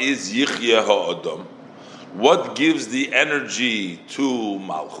 What is Yichya Ha'odom? What gives the energy to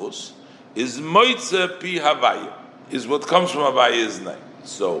Malchus is Moitze Pi Havaya, is what comes from Havaya's name.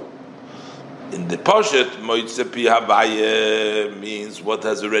 So, in the Poshet, Moitze Pi Havaya means what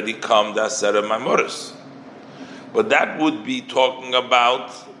has already come, the Aseret Maimoros. But that would be talking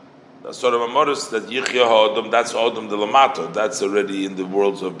about the Aseret Maimoros, that Yichya Ha'odom, that's Odom de Lamato, that's already in the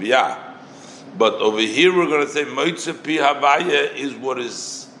worlds of Biyah. But over here we're going to say Moitze Pi Havaya is what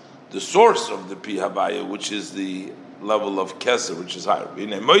is the source of the Pi Havaya, which is the level of Keser, which is higher.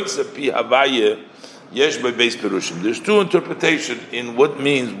 Moitze Pi Havaya yesh by base perushim. There's two interpretations in what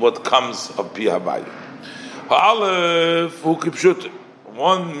means what comes of Pi Havaya. Ha'alef hu kipshut.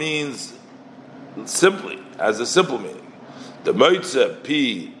 One means simply, as a simple meaning. The Moitze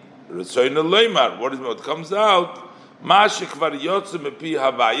Pi Ritzoyna Leimar. What comes out? Ma shekvar yotze me Pi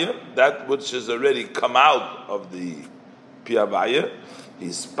Havaya, that which has already come out of the Pi Havaya.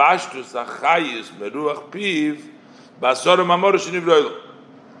 Is pashtus achayis meruach piv ba'asora mamoros shenivroilu.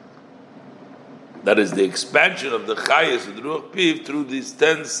 That is the expansion of the chayis of the ruach piv through these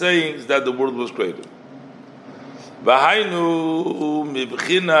 10 sayings that the world was created. V'hainu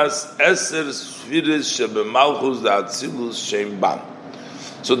mibchinas eser sfiris shebemalchus da'atzilus shem ban.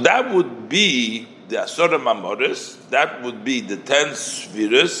 So that would be the asora mamoros. That would be the 10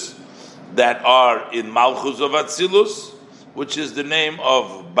 sfiris that are in malchus of Atzilus, which is the name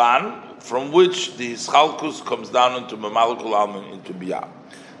of Ban, from which the Ischalkus comes down into Mamalakul Alman, into Biyah.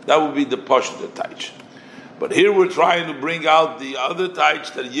 That would be the Pashut Taich. But here we're trying to bring out the other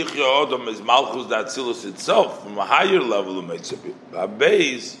Taich, that Yichya Odom is Malchus da Atzilus itself, from a higher level of Moitze.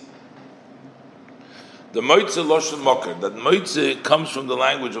 Base, the Moitze Loshen Moker, that Moitze comes from the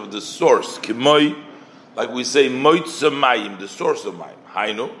language of the source, Kimoi, like we say Moitze Mayim, the source of Mayim,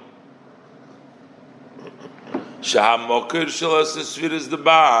 Hainu. Shahamokir Shalas Sfiris the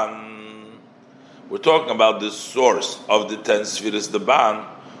Ban. We're talking about the source of the 10 Sfiris the Ban.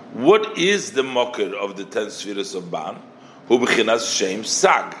 What is the Mokir of the 10 Sfiris of Ban? Hu B'chinas Shem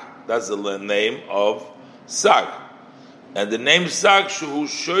Sag. That's the name of Sag. And the name Sag, Shuhu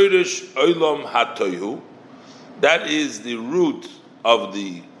Shoirish Olam HaToyu. That is the root of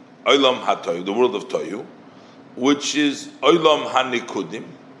the Olam HaToyu, the world of Toyu, which is Olam HaNikudim.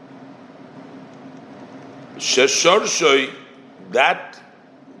 Sheshorshoy, that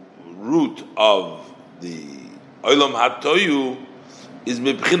root of the Olam HaToyu is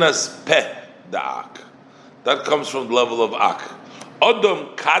Mibchinas Peh Da'ak. That comes from the level of Ak.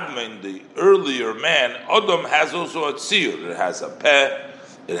 Odom Kadmon, the earlier man, Odom has also a tziyur. It has a Peh,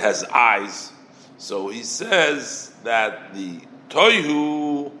 it has eyes. So he says that the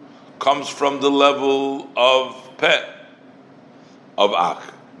Toyu comes from the level of Peh, of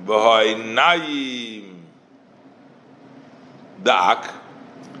Ak. V'ho'inayim Da'ak.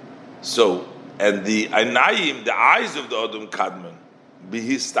 So, and the Ainayim, the eyes of the Odom Kadmon,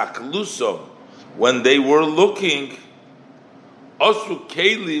 Bihistaklusum, when they were looking, Osu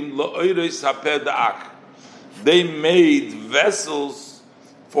Kelim Lo'oiros Hapeh Da'ak, they made vessels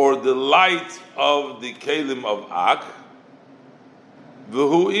for the light of the Kelim of Ak,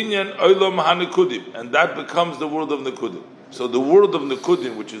 V'hu Inyan Olam HaNekudim, and that becomes the world of Nekudim. So the world of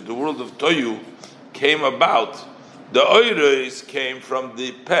Nekudim, which is the world of Toyu, came about. The Oiros came from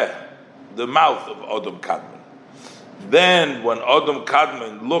the Peh, the mouth of Odom Kadmon. Then, when Odom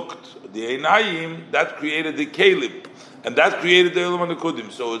Kadmon looked, the Einayim, that created the Kelim, and that created the Olam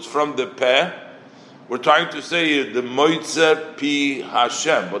HaNekudim. So it's from the Peh. We're trying to say here, the Moitze Pi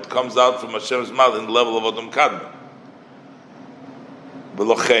Hashem, what comes out from Hashem's mouth in the level of Odom Kadmon.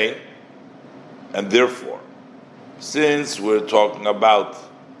 V'lochein, and therefore, since we're talking about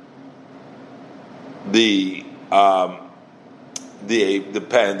the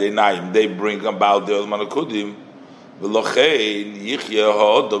pen, the naim, they bring about the Olam HaNekudim. V'lochein yichya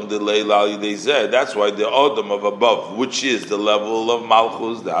ha'odom de'leil al. That's why the Odom of above, which is the level of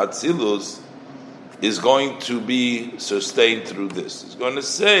Malchus, the Atzilus, is going to be sustained through this. It's going to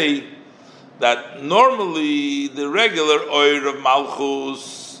say that normally the regular oir of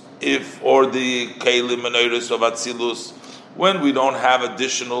Malchus, or the Kelim and oiros of Atzilus, when we don't have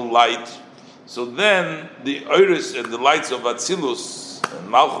additional light, so then the oiros and the lights of Atzilus and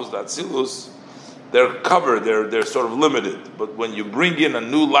Malchus Atzilus they're covered, they're sort of limited. But when you bring in a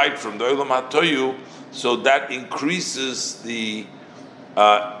new light from the Olam HaToyu, so that increases the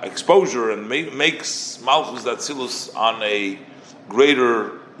exposure and makes Malchus Atzilus on a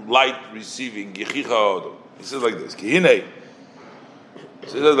greater light receiving. He says like this. He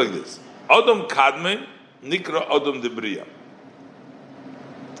says like this. Adam Kadmen Nikra Adam Debriya.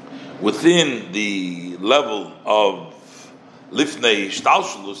 Within the level of Lifnei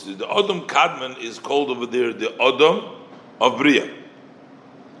Shtalshalus, the Adam Kadmen is called over there the Adam of Briya.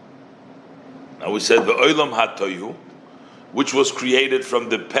 Now we said the Olam HaToyu, which was created from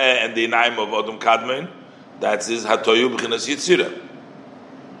the Peh and the Inaim of Adam Kadmen, that is HaToyu B'chinas Yitzira.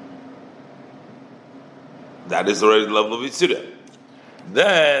 That is already the level of Yitzira.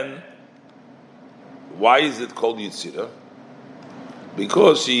 Then, why is it called Yitzira?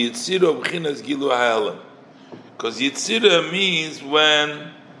 Because Yitzira B'chinas Gilu HaHelam. Because Yitzira means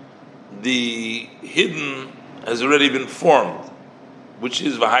when the hidden has already been formed, which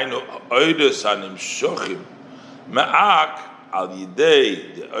is V'hainu Oides Hanim Shochim Ma'ak Al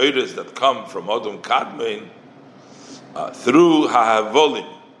Yidei, the Oides that come from Adam Kadmen, through Ha'avolim,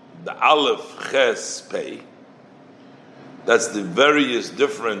 the Aleph Ches Pei. That's the various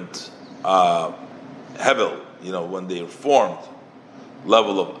different Hevel, when they are formed,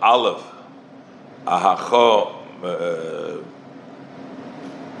 level of Aleph, Ahacho.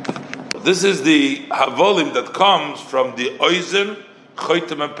 This is the Havolim that comes from the Oizen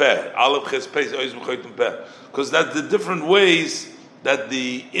Choytem and Peh, Aleph Ches Pei, Oizen Choytem Peh, because that's the different ways that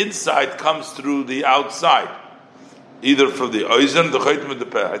the inside comes through the outside, either from the Oizen, the Choytem, and the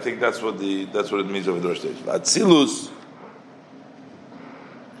Peh. I think that's what it means over there. Atzilus.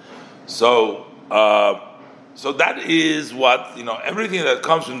 So that is what everything that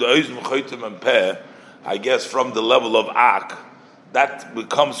comes from the Oizen, Choytem, and Peh, I guess from the level of Ak, that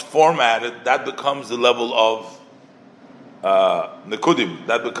becomes formatted. That becomes the level of Nekudim.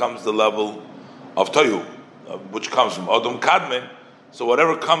 That becomes the level of Tohu, which comes from Adam Kadmen. So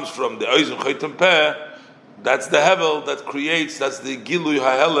whatever comes from the Oizen Choytem Peh, that's the Hevel that creates. That's the Gilui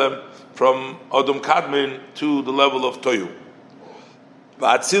HaHelem from Adam Kadmen to the level of Tohu.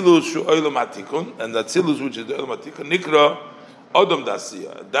 V'atzilus shu Olam HaTikun, and the Atzilus, which is the Olam HaTikun, Nikra Adam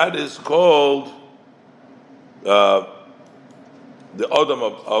Dasiya. That is called the Adam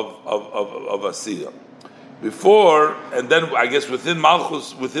of Asiya. Before, and then I guess within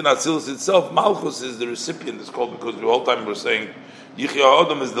Malchus, within Atzilus itself, Malchus is the recipient. It's called because the whole time we're saying Yichya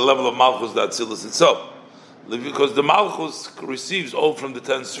Adam is the level of Malchus, the Atzilus itself, because the Malchus receives all from the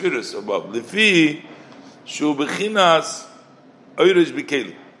 10 spheres above. Lefi shu bechinas oirish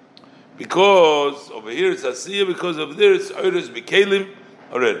bikelim, because over here it's Asiya, because over there it's oirish bikelim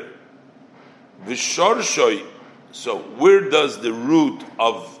already. Vishorshoy. So where does the root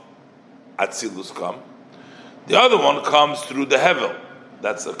of Atzilus come? The other one comes through the Hevel.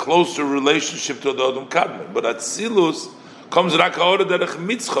 That's a closer relationship to the Adam Kadmen. But Atzilus comes Rakaora Derech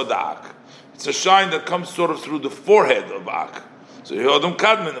Mitzchod Ak. It's a shine that comes sort of through the forehead of Ak. So you Adam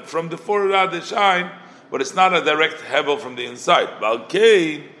Kadmen, from the forehead they shine, but it's not a direct Hevel from the inside.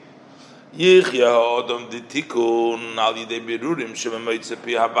 Balkein Yichya Adam Ditikun Al Yidei Birurim Shememoitze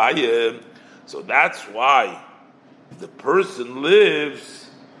Pi Havayim. So that's why the person lives,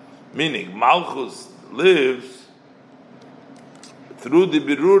 meaning Malchus lives through the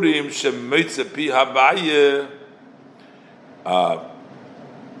birurim shemeitze pi havaye.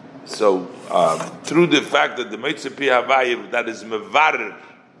 Through the fact that the meitze pi havaye, that is mevarer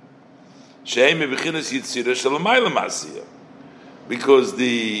shehem bechinas yitzira shalamayla masiya, because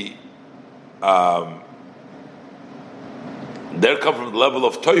the they come from the level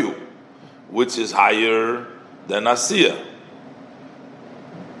of tohu, which is higher than asiya.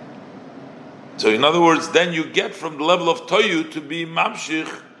 So in other words, then you get from the level of Toyu to be Mamshich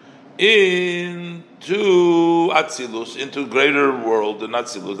into Atzilus, into greater world than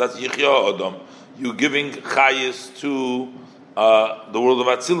Atzilus. That's Yichya Adam. You're giving Chayis to the world of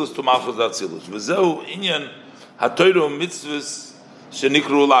Atzilus, to Malchus Atzilus. V'zeu inyan ha-Torah mitzvahs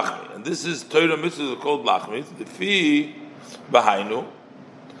shenikru lachmi. And this is Torah mitzvahs called lachmi. Lefi b'hainu.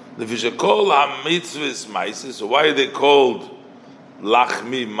 Lefi shekol ha-mitzvahs maisis. So why are they called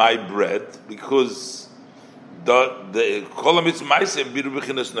lachmi, my bread? Because the kol mitzvah ma'aseh biru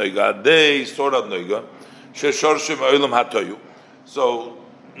b'chinas noiga, they sort out noiga sheshorshim olam hatoyu. So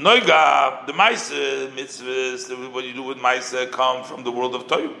noiga, the ma'aseh mitzvahs, what you do with ma'aseh, come from the world of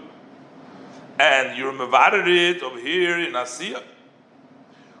toyu, and you're mevarer it over here in Asiya.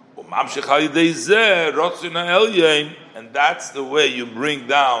 And that's the way you bring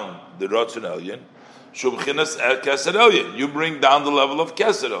down the Rotzon Elyon. You bring down the level of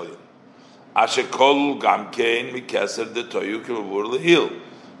Keser Elyon. Ashekol gamkein mikeser de toyu kivur lehil.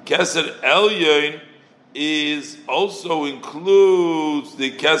 Keser elyon is also includes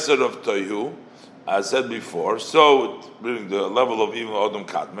the keser of toyu, as said before. So it brings the level of even Odom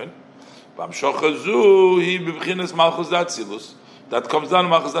Kadmon. That comes down to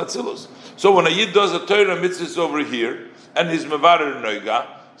Malchus Atzilus. So when a Yid does a Torah mitzvah over here, and he's Mevarer Noiga,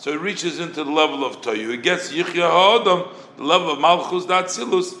 so he reaches into the level of Toyu, he gets Yichya Ha'odom, the level of Malchus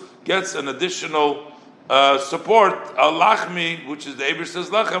Atzilus, gets an additional support, Lachmi, which is the Eber says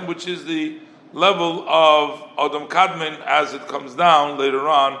Lachem, which is the level of Odom Kadmon as it comes down later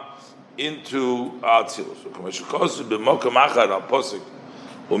on into Atzilus. So, b'mokam achar al posik,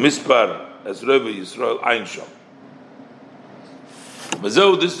 u'mispar as Rebbe Yisrael Ein Shom. This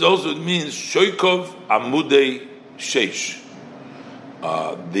also means Shoykov Amudei Sheish.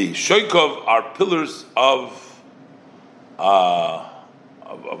 The Shoykov are pillars of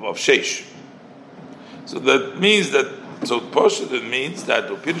Sheish. So that means that, so Poshet it means that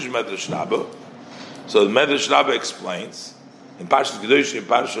Upirish Medrash Rabbah. So the Medrash Rabbah explains in Parshas Kedosh in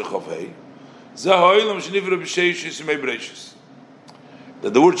Parshas Chavei, Zahoilam Shnivra B'Sheish Yismei Breishis.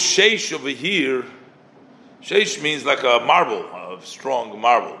 That the word Sheish over here, Sheish means like a marble, a strong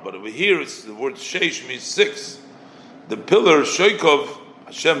marble, but over here it's the word Sheish means 6. The pillar Shoykov,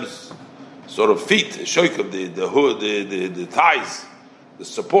 Hashem's sort of feet, Shoykov, the hood, the thighs, the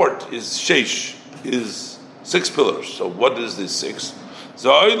support is Sheish, is 6 pillars. So what is this 6?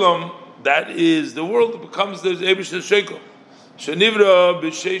 Za'ilam, that is the world that becomes the Ebish Shoykov. Shenivra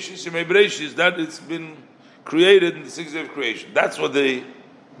b'Sheish Yismei Breishis, that it's been created in the 6th day of creation. That's what the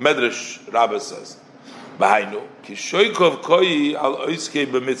Medrash Rabbah says. Why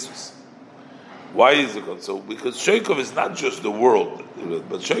is it called so? Because Shoykov is not just the world,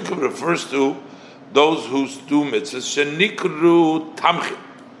 but Shoykov refers to those who do mitzvahs. Shenikru tamchim.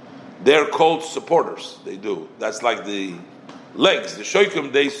 They're called supporters. They do. That's like the legs. The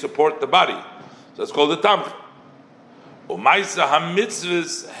Shoykim, they support the body. So it's called the tamchim. Umaysa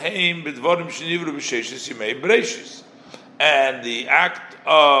hamitzvahs heim b'dvarim shenivru b'sheishis yimei breishis. And the act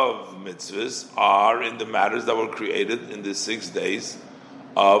of mitzvahs are in the matters that were created in the 6 days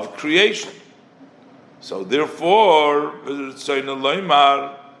of creation. So therefore,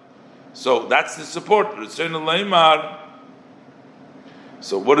 so that's the support.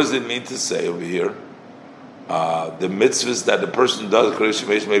 So what does it mean to say over here? The mitzvahs that the person does,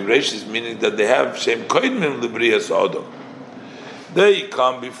 meaning that they have shem koidmim libriyas odom. They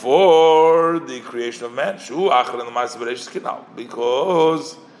come before the creation of man,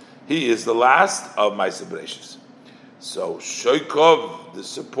 because he is the last of Ma'aseh Bereshis. So Shoykov, the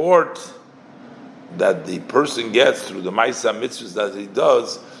support that the person gets through the Ma'aseh mitzvahs that he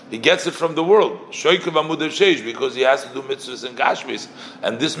does, he gets it from the world. Shoykov Amud Sheish, because he has to do mitzvahs and gashmis,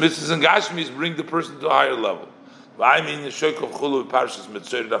 and this mitzvahs and gashmis bring the person to a higher level. I mean, the Shoykov Chulu Parshas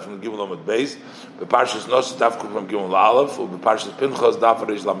Mitzvah Daf from Gimel Amud Beis, the Parshas Nos Daf from Gimel Aleph, or the Parshas Pinchas Daf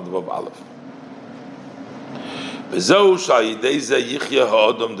Reish Lamed Vav Aleph. V'zeu sha'yidei yichya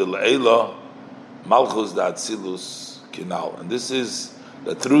ha'odom de le'ela malchus da'atzilus kinal. And this is,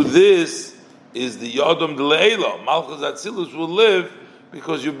 that through this is the yodom de le'ela. Malchus da'atzilus will live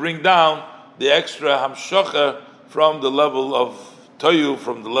because you bring down the extra hamshocha from the level of Toyu,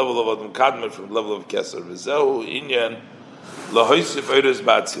 from the level of Adam Kadmon, from the level of Keser. V'zehu inyan lahoisif eires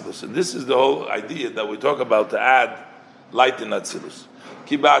ba'atzilus. And this is the whole idea that we talk about to add light in Atzilus.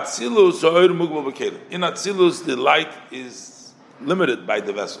 In Atzilus, the light is limited by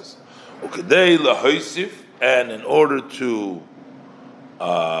the vessels. And in order to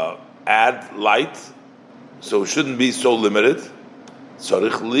add light, so it shouldn't be so limited, then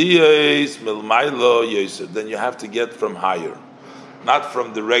you have to get from higher. Not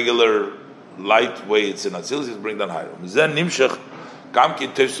from the regular light way it's in Atzilus, it's bring down higher.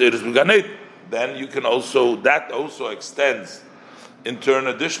 Then you can also, that also extends in turn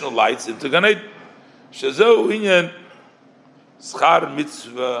additional lights into Gan Eden. Shezeu inyan schar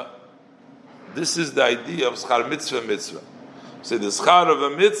mitzvah. This is the idea of schar mitzvah. So the schar of a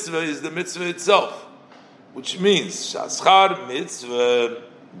mitzvah is the mitzvah itself, which means schar mitzvah,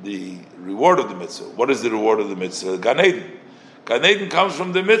 the reward of the mitzvah. What is the reward of the mitzvah? Gan Eden. Gan Eden comes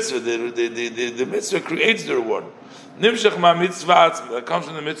from the mitzvah. The mitzvah creates the reward. Nimshach ma mitzvah, that comes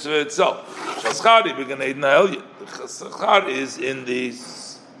from the mitzvah itself. Shazchari be Gan Eden ha'elyon. The chazachar is in the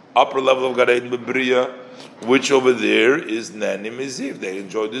upper level of Gan Eden b'briya, which over there is nenim ziv. They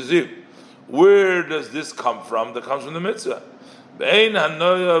enjoy the ziv. Where does this come from? That comes from the mitzvah. Be'ein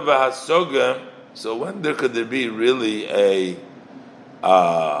hanoya v'hasoga. So when could there be really a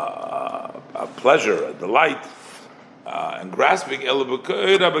pleasure, a delight? and grasping. It's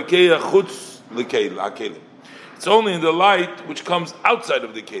only in the light which comes outside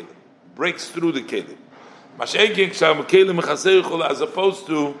of the kelim, breaks through the kelim. As opposed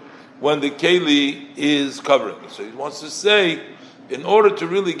to when the keli is covering. So he wants to say, in order to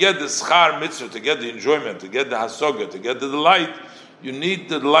really get the schar mitzvah, to get the enjoyment, to get the hasoga, to get the delight, you need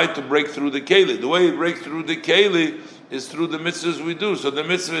the delight to break through the keli. The way it breaks through the keli is through the mitzvahs we do. So the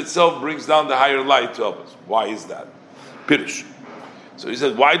mitzvah itself brings down the higher light to help us. Why is that? Pirush. So he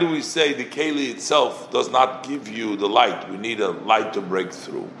says, why do we say the keli itself does not give you the light? We need a light to break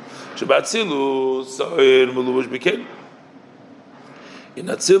through. In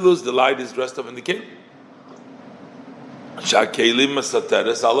Atzilus, the light is dressed up in the keli. The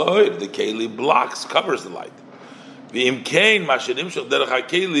keli blocks, covers the light.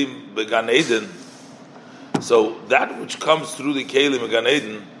 So that which comes through the keli Gan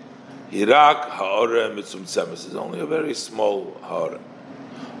Eden, Hirak ha'orem mitzumtzemes, is only a very small ha'orem.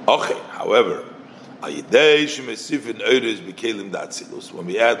 Okay, however, when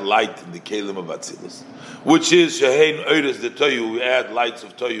we add light in the kelim of Atzilus, which is shehein oiris the toyu, we add lights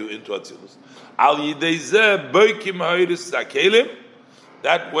of toyu into Atzilus. Al yidei zeh boikim ha'oiris ha'kelim.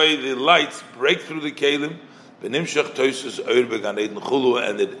 That way the lights break through the kelim, v'nimshach toisus oir began eden chulu,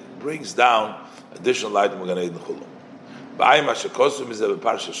 and it brings down additional light in Gan Eden chulu. Ba'ayim ha'shekosum is a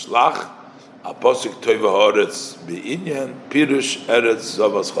parsha shlach, a posik toiva ha'oretz be'inyan pirush eretz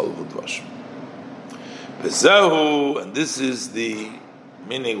zavas chol v'dvash. And this is the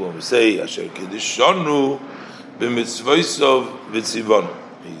meaning when we say Asher Kedishonu b'mitzvosov v'tzivonu.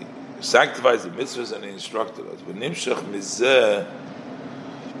 He sanctifies the mitzvahs and he instructed us. V'nimshach mizeh,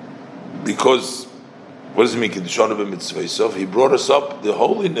 because what does it mean Kedishonu b'mitzvosov? He brought us up the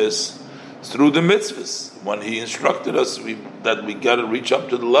holiness through the mitzvahs. When he instructed us that we got to reach up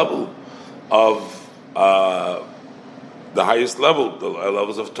to the level of the highest level, the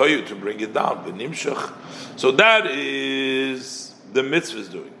levels of Toyu, to bring it down. V'nimshach. So that is the mitzvahs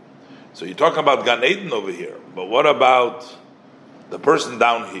doing. So you're talking about Gan Eden over here, but what about the person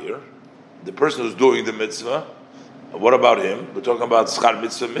down here, the person who's doing the mitzvah? What about him? We're talking about schar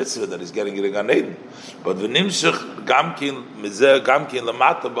mitzvah that is getting it in Gan Eden. But v'nimshach gamkin mizeh gamkin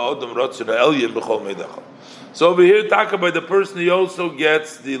lamata ba'odam rotzur ha'elyin b'chol meidecha. So over here, talk about the person, he also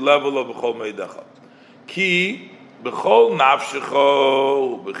gets the level of b'chol meidecha. Ki b'chol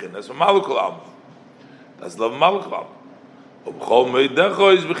nafshecho b'chinas malukul alma. That's love malukul alma.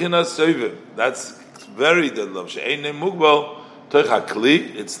 That's very the love.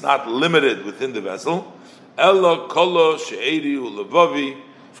 It's not limited within the vessel. My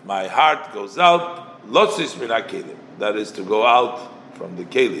heart goes out. That is to go out from the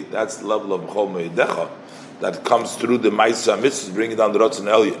keli. That's the level of b'chol meidecha that comes through the ma'isa mitzvahs, bringing down the rotzen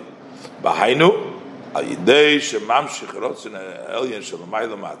elyon. B'hainu ayidei shemamshich rotzen elyon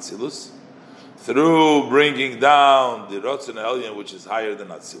shelamayla ma'atzilus. Through bringing down the Rotzen Elyon, which is higher than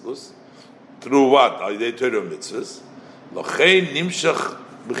Atzilus, through what? Ayidei Torah mitzvahs. Lochein nimshach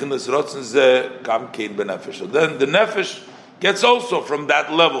b'chinas Rotzen zeh kam kein benefesh. So then the nefesh gets also from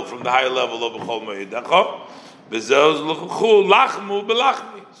that level, from the higher level of b'chol me'idecha. V'zeh l'chuchu lachmu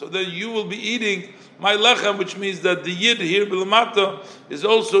b'lachmi. So then you will be eating my lechem, which means that the yid here b'lamata is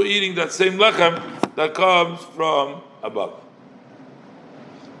also eating that same lechem that comes from above.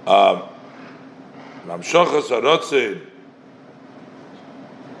 Mamshachas harotzin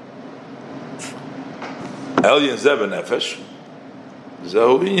Elyon zeh b'nefesh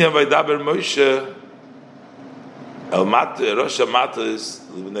zehu inyan vaydaber Moshe el mata rosh hamata is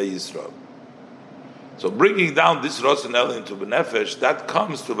l'bnei Yisrael. So bringing down this rotzin Elyon to b'nefesh, that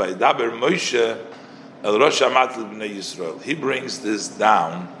comes to vaydaber Moshe el rosh hamata l'bnei Yisrael. He brings this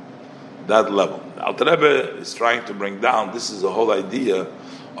down, that level. Alter Rebbe is trying to bring down, this is the whole idea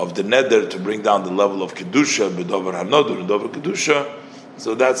of the neder, to bring down the level of kedusha, bedover hanodur, bedover kedusha.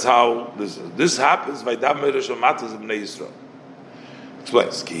 So that's how this happens. Vaydaber rosh hamata l'bnei Yisrael.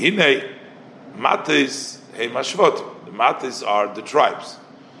 Explains. Kihine matis hey mashvot. The matis are the tribes,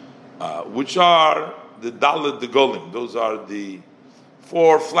 which are the dalet the golim. Those are the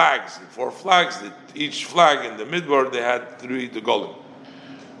four flags. The four flags. Each flag in the midbar they had three the golim.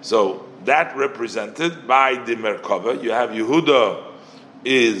 So that represented by the Merkava. You have Yehuda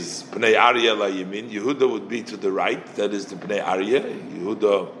is Pnei Aryeh la Yamin. Yehuda would be to the right. That is the Pnei Aryeh.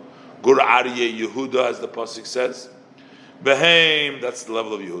 Yehuda, Gur Aryeh Yehuda, as the pasuk says. Behem, that's the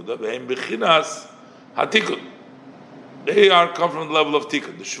level of Yehuda. Behem Bechinas Hatikun. They are come from the level of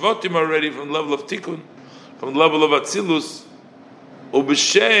Tikkun. The Shvatim are already from the level of Tikkun, from the level of Atzilus.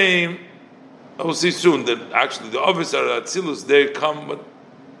 Ubeshem, I will see soon that actually the officer at Atzilus, they come, but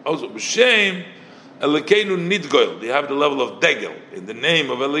also Ubeshem, Elokeinu Nidgoil. They have the level of Degel. In the name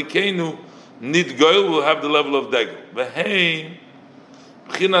of Elokeinu Nidgoil will have the level of Degel. V'hein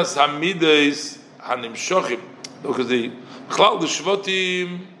B'chinas Hamides Hanimshochim. Because the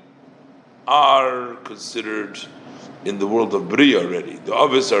Shvatim are considered in the world of Bria already. The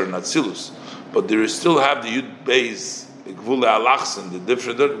others are in Atzilus, but they still have the Yud Beis Gvule Alachsen, the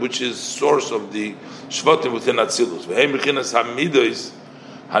different, which is source of the Shvatim within Atzilus. V'heim B'chinas Hamidos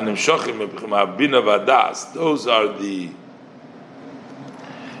Hanimshochim Bina Vadas. Those are the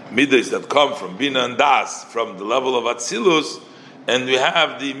midos that come from Bina and Das, from the level of Atzilus, and we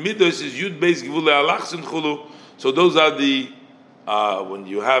have the midos is Yud Beis Gvule Alachsen Chulu. So those are the when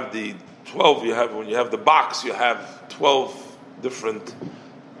you have the 12, when you have the box, you have 12 different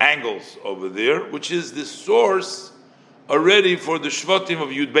angles over there, which is the source already for the Shvatim of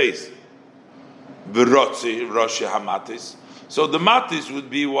Yud Beis. V'rotzi Roshi Hamatis. So the matis would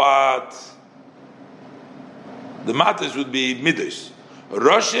be what? The matis would be midos.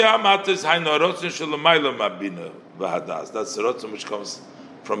 Roshi Hamatis Hainu Rotzin Shalomayla Mabina V'Hadas. That's the Rotzin which comes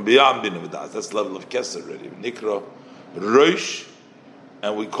from beyond Bina V'Hadas. That's the level of Keser already. Nikra Rosh,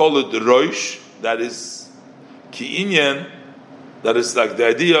 and we call it the Rosh. That is Ki'inyan. That is like the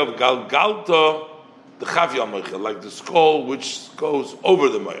idea of Galgalta, the Chavya Moichel, like the skull which goes over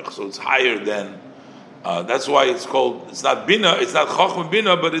the Moich. So it's higher than. That's why it's called. It's not Bina. It's not Chochma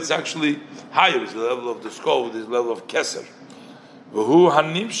Bina, but it's actually higher. It's the level of the skull with this level of Keser. V'hu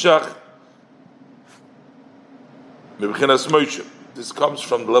Hanimshach Mebchinas Moshe. This comes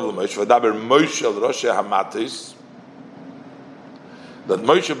from the level of Moshe. V'daber Moshe al Rosh Hamatis. That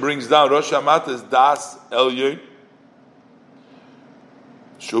Moshe brings down Rosh Hamatis Das Elyon.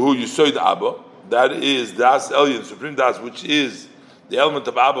 Shehu Yisoid Abba. That is Das Elyon, Supreme Das, which is the element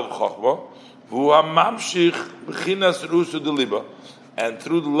of Abba of Chochmah. V'hu Hamamshich B'chinas Rusu Deliba. And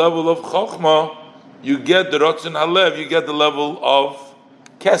through the level of Chochmah, you get the Rotzen Halev, you get the level of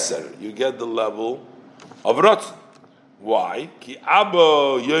Keser, you get the level of Rotzen. Why? Ki Abba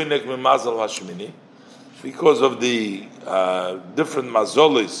Yoinek Memazal Hashmini, because of the different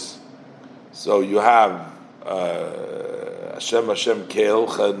mazolis. So you have Hashem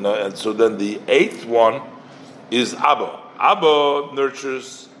Keil, and so then the eighth one is Abba. Abba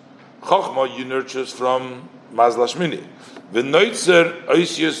nurtures Chochmah, you nurtures from Mazal Hashmini. The Noitzer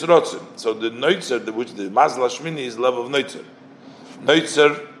Oisius Rotzen. So the Noitzer, which the Mazal Hashmini is level of Noitzer.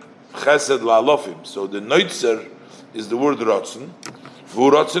 Noitzer Chesed La'alofim. So the Noitzer is the word Rotzen.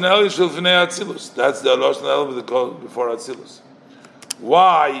 Vu Rotzen El Yishel Fnei Atzilus. That's the Rotzen El before Atzilus.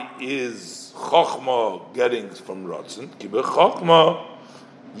 Why is Chochmah getting from Rotzen? Ki b'Chochmah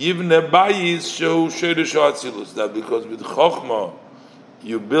Yivne Bayis Shehu Sheirish Atzilus. That because with Chochmah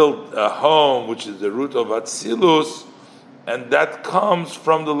you build a home which is the root of Atzilus, and that comes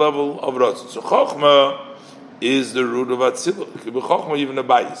from the level of Rotzen. So Chochmah is the root of Atzilus. Ki b'Chochmah Yivne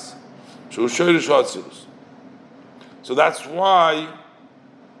Bayis Shehu Sheirish Atzilus. So that's why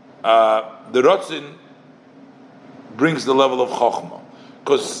the Rotzin brings the level of Chochmah.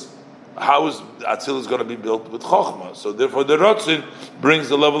 Because how is Atzilus going to be built with Chochmah? So therefore the Rotzin brings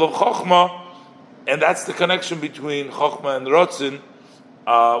the level of Chochmah, and that's the connection between Chochmah and Rotzin,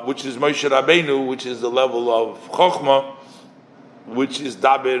 which is Moshe Rabbeinu, which is the level of Chochmah, which is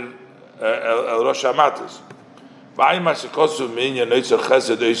Daber El Rosh Hamatis. V'ayim ha'shekosu mi'inyan noitzer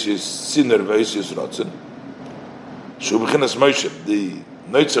chesed oisis sinner v'oisis Rotzin. Shubchinas Moshe, the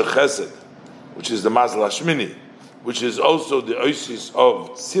Noitzer Chesed, which is the Mazal Hashmini, which is also the oasis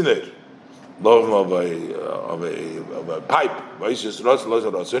of Sinner, of a pipe, oasis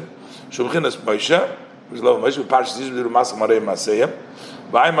Rotzen. Shubchinas Moshe, which is love of Moshe, Parshas Yisrael Masach Marei Maseyim.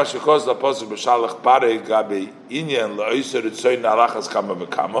 V'ayim ha'shekos l'posuk b'shalach parei gabi inyan l'oiser etzoyin alachas kama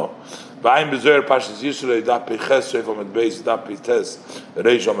v'kama. V'ayim b'zoyer Parshas Yisrael daf piches soif omed beis daf pites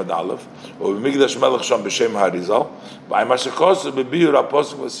reish omed aleph u'b'migdash melech sham b'shem harizal. V'ayim ha'shekos b'biur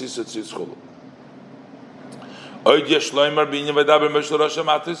ha'posuk v'sisot tzizchulu. Oid yesh loimer b'inyan v'daber Moshe Rosh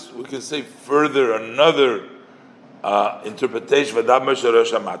Hamatis. We can say further another interpretation v'daber Moshe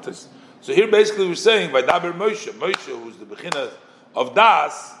Rosh Hamatis. So here basically we're saying v'daber Moshe, who's the beginner of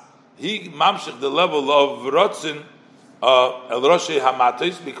Das, he mamshich the level of Rotzin El Rosh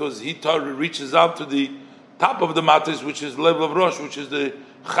Hamatis, because he reaches out to the top of the Matis, which is the level of Rosh, which is the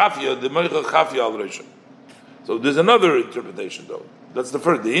Chafya, the Meichel Chafya al Rosh. So there's another interpretation though. That's the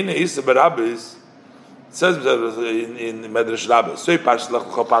first. The Ine Isa Barabbis says in Medrash Rabbah, so Parsh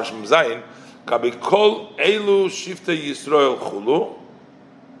Lach Parshim Zayin, Kabi Kol Elu Shifte Yisrael Chulu.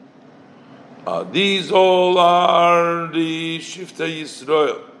 These all are the Shifta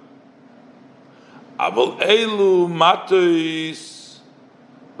Yisrael. Aval Elu Matois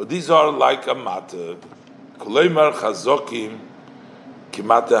but these are like a mata. Kuleimar chazokim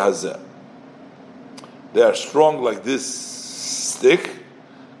kimata hazeh. They are strong like this stick.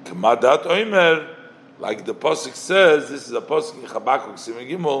 Kamadat oimer, like the pasuk says. This is a pasuk in Habakkuk Siman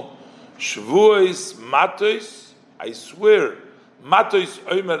Gimel. Shvuos matos, I swear. Matos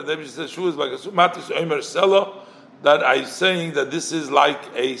oimer. The Rebbe says shvuos like a matos oimer selo. That I'm saying that this is like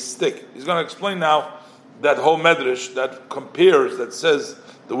a stick. He's going to explain now that whole medrash that compares, that says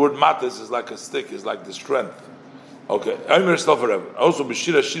the word matos is like a stick, is like the strength. Okay, oimer still forever. Also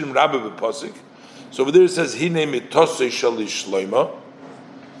b'shira shirim rabbe b'pasuk. So over there it says hine mitosei shalish shloima.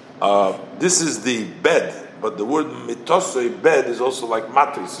 This is the bed, but the word mitosei bed is also like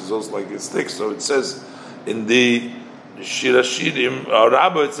matos, is also like a stick. So it says in the Shira Shirim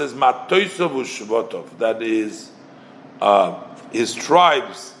Rabba, it says matoisov u'shvotov. That is his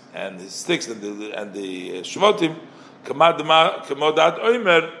tribes and his sticks and the shvotim. Kamodat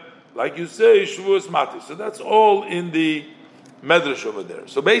oimer, like you say, shvuos matos. So that's all in the medrash over there.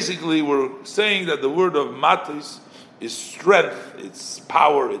 So basically, we're saying that the word of matos is strength, it's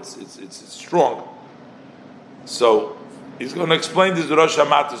power, it's strong. So he's going to explain this Rosh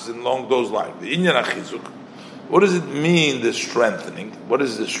Hamatos along those lines. The inyan achizuk. What does it mean? The strengthening. What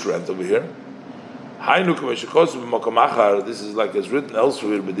is the strength over here? This is like it's written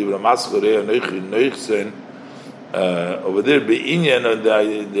elsewhere. Over there, be'inyan,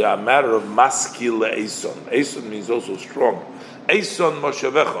 the matter of maskil eison. Eison means also strong. Eison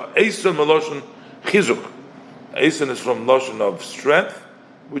moshevecha. Eison meloshen chizuk. Eison is from notion of strength,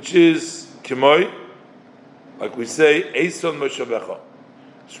 which is kimoy, like we say, Eison moshevecha.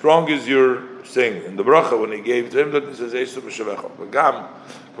 Strong is your saying. In the bracha, when he gave to him, that he says Eison moshevecha. V'gam,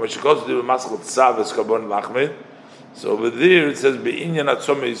 so over there it says be'inyan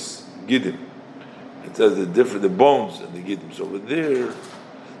atzomis gidim. It says the bones and the gidim. So over there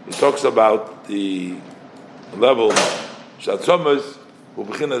it talks about the level shatzomis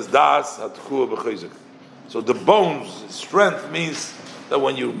u'b'chinas das hatkua b'chayzik. So the bones, strength means that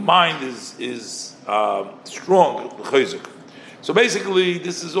when your mind is strong, b'chayzik. So basically,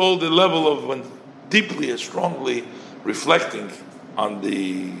 this is all the level of when deeply and strongly reflecting on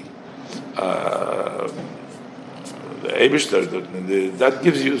the Eibishter, that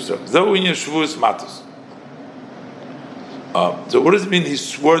gives you some. So what does it mean? He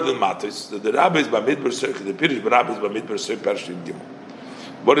swore the matos. The rabbi is b'midbar circuit. The pirish rabbi is b'midbar circuit. Parshim Gimel.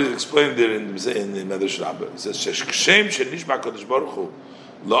 What is explained there in the Medrash Rabbah? It says sheshem shenishba Kadosh Baruch Hu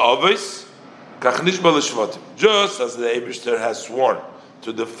la'avis kach nishba l'shvatim. Just as the Eibishter has sworn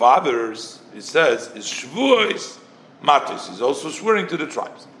to the fathers, it says is shvuos matos. He's also swearing to the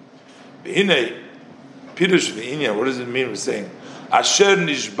tribes. V'hinei pirush v'inyan. What does it mean? We're saying asher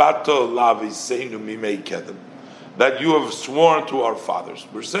nishbato laviseinu mimei kedem. That you have sworn to our fathers.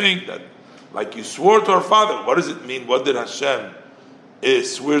 We're saying that, like you swore to our father. What does it mean? What did Hashem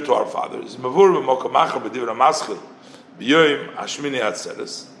swear to our fathers? Mavur b'mokamacha b'divra maschil b'yoyim hashmini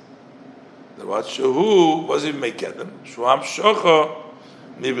atzeres. The what shehu was yimei kedem. Shuam shocha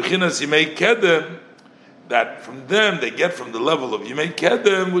mibchinas yimei kedem. That from them they get from the level of yimei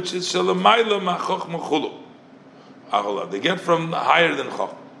kedem, which is shalamayla machochma chulu. They get from higher than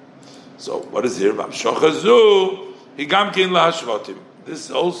chochma. So what is here? This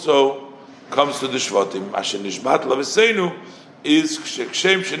also comes to the shvatim. Is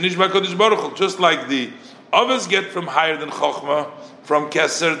just like the others get from higher than chokhmah, from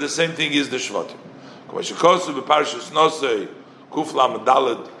keser. The same thing is the shvatim.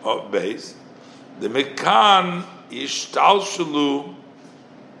 The mekan ishtalshulu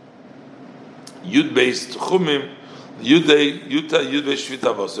yud beis tchumim. This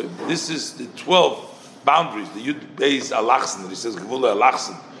is the 12 boundaries. The Yud Beis Alachsen. He says Gevula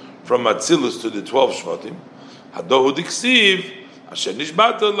Alachsen from Atzilus to the 12 Shvatim. Hadohu Diksiv Asher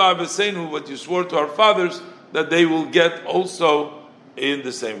Nishbata La Vesenu. What you swore to our fathers that they will get also in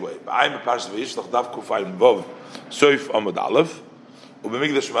the same way. Ba'ayim Parsha Vayishlach Dav Kufayim Vov Soif Amud Aleph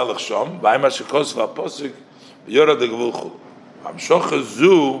Ubemigdash Melech Shom Ba'ayim Hashekos VaPosik V'Yorad DeGevul Chul Hamshocha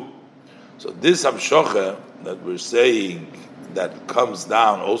Zu. So this Hamshocha that we're saying that comes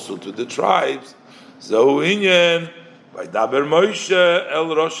down also to the tribes. Zohinyan by Daber Moshe El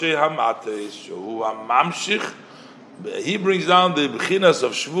Roshei Hamates Shehu Hamamshich. He brings down the b'chinas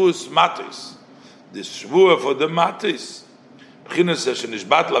of Shvuos Matis, the Shvuah for the Matis. B'chinas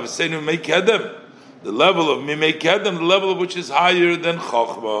Shenishbat Lavseinu Mei Kedem, the level of Mimei Kedem, the level of which is higher than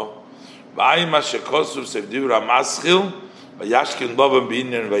Chochma. V'ayim Hashekosuf Sevdivra Maschil V'yashkin Lovam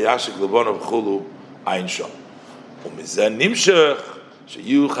B'inyan V'yashik Levon of Chulu. Ein Shom. Umizeh nimshech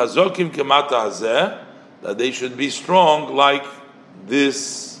sheyu chazokim kemata hazeh, that they should be strong like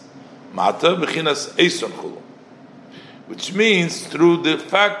this Mata b'chinas eson chulu. Which means through the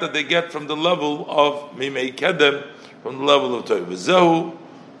fact that they get from the level of Mimei Kedem, from the level of Toy. V'zehu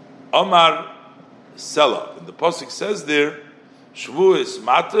Omar Sela. And the Pasuk says there, Shvuis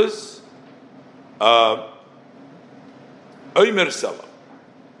Matas Omer Sela.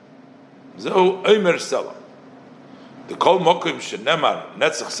 Zehu Omer Sela. The Kol Mokim Shenemar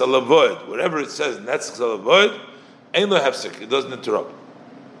Netzach Selavoid, wherever it says Netzach Selavoid, Ein Lo Hefsek, it doesn't interrupt.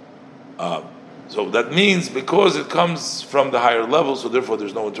 So that means because it comes from the higher level, so therefore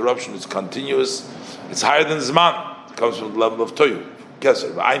there's no interruption, it's continuous, it's higher than Zman, it comes from the level of Toyu.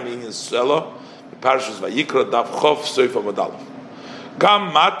 Keser, I mean in Sela, the Parashas Vayikra, Daf Chof, Soifa Madalef.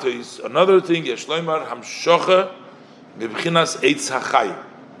 Gam Matis, another thing, Yeshloimar Hamshocha, Mibchinas Eitz HaChayim.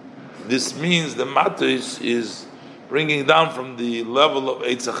 This means the Matis is bringing down from the level of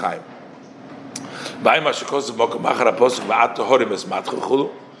Eitz HaChayim. Ba'im HaShekosav Mokum Achar HaPosuk Va'at Tohorim Es Matcha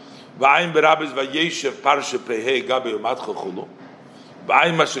Chulu. V'ayim berabes vayeshev parsha pehei gabe umatcha chulu.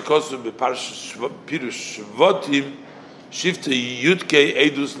 V'ayim mashikosu beparsha pirush shvotim shifte yudkei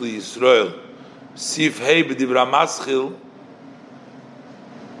edus li Yisrael sif hei b'dibra maschil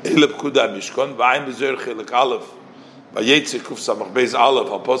eleb kuda mishkon. V'ayim bezoyer chelek aleph vayetze kuf samach beis aleph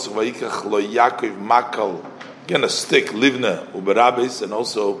haposach vayikach lo Yaakov makal, again a stick livna uberabes, and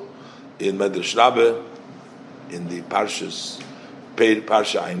also in Medrash Rabbah in the parshas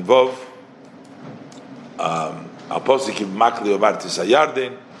Parsha Ein Vov, Apostle Makli Ovartis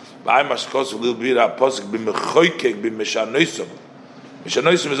Ayarden, Ba'ay Mashkos Lil Bira Apostle B'Mechoykek B'Meshanoisom.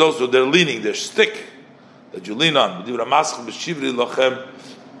 Meshanoisom is also their leaning, their stick that you lean on. B'Divra Maschel B'Shivri Lochem.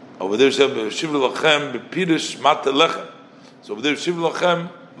 Over there, B'Shivri Lochem B'Pirish Mata Lechem. So over there, Shivri Lochem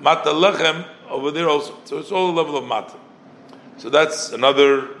Mata Lechem. Over there also. So it's all a level of Mata. So that's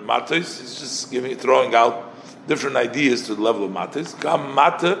another Mata. It's just throwing out different ideas to the level of matas. Gam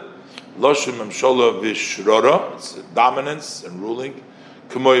mata loshim emshola vishrora, it's dominance and ruling.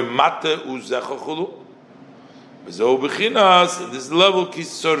 K'moy mata uzecha chulu. V'zehu b'chinas, this level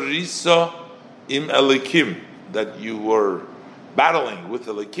kisorisa im elikim, that you were battling with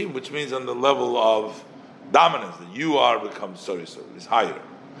elikim, which means on the level of dominance, that you are become sorisa, it's higher.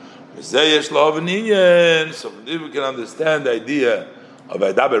 V'zeh yesh lo avninyan, so from there we can understand the idea of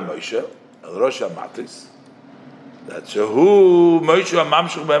Vaydaber Moshe, el rosh hamatis, that Shehu Moshe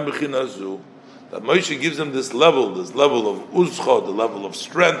Mamshech Be'em B'chinazu, that Moshe gives them this level of uzcha, the level of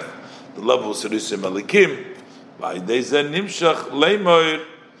strength, the level of Sirisim Elikim. V'ayidei zeh nimshach leimoir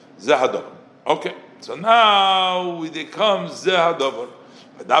zeh hadover. Okay, so now there comes zeh hadover.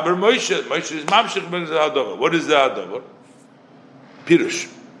 V'daber Moshe is Mamshech Be'em zeh hadover. What is zeh hadover? Pirush.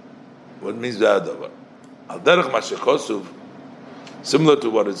 What means zeh hadover? Al derech mashekosuv, similar to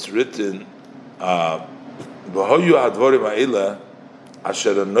what is written. V'hoyu hadvorim ha'ila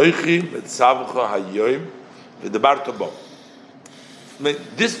asher anoichi metzavcha hayoim v'debarta bo.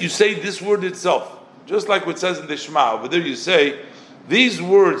 This, you say this word itself, just like what it says in the Shema. Over there you say, these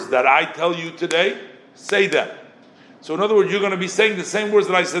words that I tell you today, say them. So in other words, you're going to be saying the same words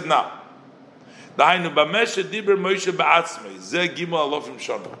that I said now. This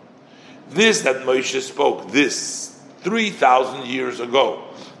that Moshe spoke, this 3,000 years ago,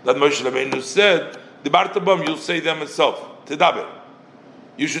 that Moshe Rabbeinu said, the Bartabam, you'll say them itself. Tedaber.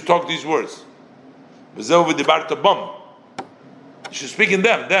 You should talk these words. You should speak in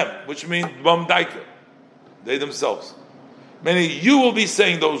them, which means Bam Daika. They themselves. Meaning you will be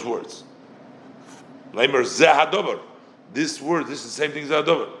saying those words. Leimer Zeh Hadover. This word, this is the same thing as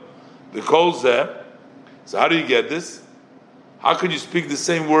Hadover. The Kol Zeh. So how do you get this? How could you speak the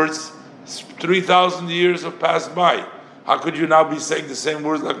same words? 3,000 years have passed by. How could you now be saying the same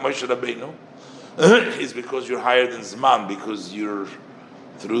words like Moshe Rabbeinu? It's because you're higher than Zman, because you're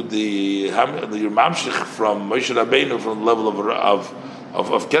through your mamshich from Moshe Rabbeinu, from the level of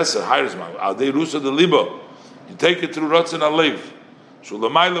Keser, higher Zman. Adei Rusa de Libo. You take it through Ratzon Alev.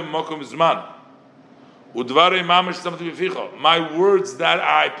 Shulamaylam Mokum Zman. Udvarei Mamash Samti B'ficha. My words that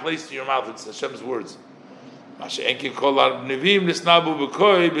I placed in your mouth, it's Hashem's words.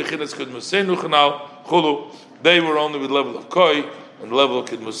 They were only with the level of koi and the level of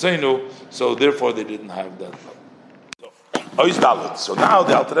kidmusenu, so therefore they didn't have that level. So now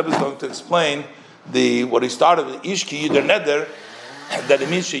the Alter Rebbe is going to explain what he started with Ishki Yider Neder, that it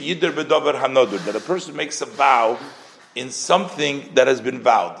means Yider Bedover Hanodur, that a person makes a vow in something that has been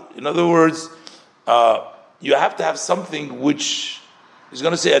vowed. In other words, you have to have something which is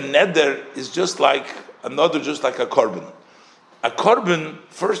going to say a neder is just like another, just like a korban. A korban,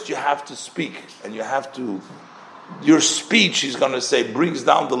 first you have to speak and you have to your speech, he's going to say, brings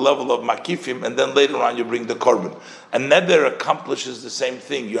down the level of makifim, and then later on you bring the korban. And neder accomplishes the same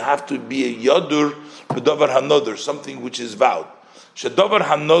thing. You have to be a yodur b'davar hanodur, something which is vowed. Shedavar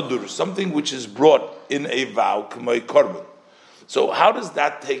hanodur, something which is brought in a vow, k'may korban. So how does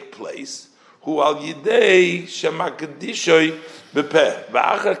that take place? Hu al yidei shemakadishoy bepeh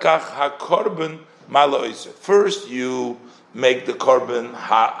v'achar kach hakorban malo oiser. First you make the korban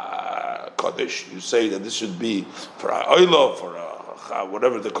kodesh. You say that this should be for a oilo, for a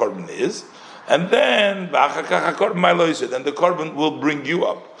whatever the korban is, and then v'achar kach hakorban malo oiser. Then the korban will bring you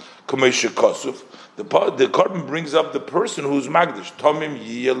up. Kamesha kosuf. The korban brings up the person who's magdish. Tomim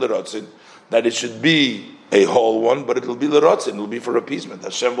yiyeh l'rotzin. That it should be a whole one, but it will be l'rotzin. It will be for appeasement.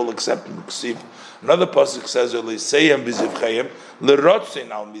 Hashem will accept him. Another pasuk says, "L'seiyem b'zivchayim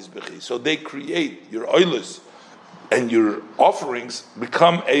l'rotzin al mizbechi." So they create your oilers and your offerings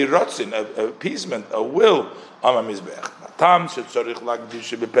become a rotzin, a appeasement, a will on a mizbech.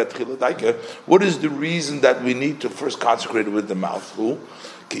 What is the reason that we need to first consecrate it with the mouth? Who?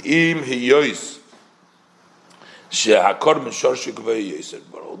 But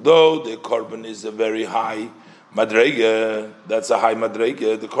although the korban is a very high madrega, that's a high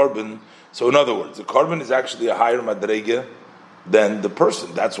madrega, the korban. So in other words, the korban is actually a higher madrega than the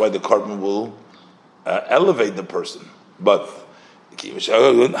person. That's why the korban will elevate the person. But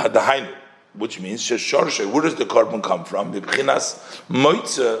which means where does the korban come from?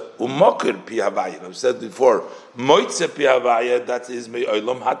 I've said before, that is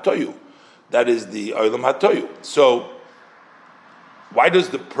me'olam hatoyu. That is the olam hatoyu. So, why does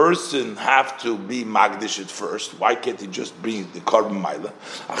the person have to be magdish at first? Why can't he just bring the korban maila?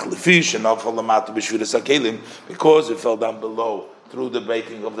 Because it fell down below through the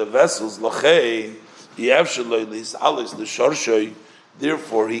baking of the vessels.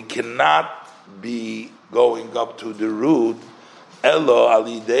 Therefore, he cannot be going up to the root.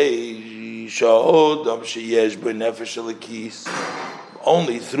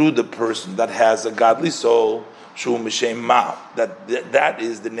 Only through the person that has a godly soul, that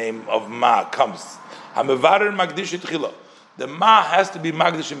is the name of Ma comes. The Ma has to be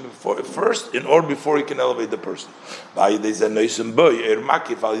magdishim first in order before he can elevate the person.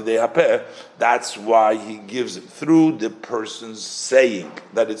 That's why he gives it through the person's saying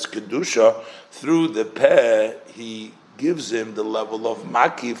that it's kedusha. Through the peh, he gives him the level of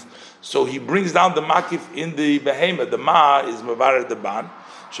makif. So he brings down the makif in the behemoth. The ma is mevarer the ban.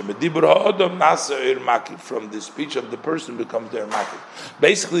 Shemedibur ha'odom nasa makif. From the speech of the person becomes their makif.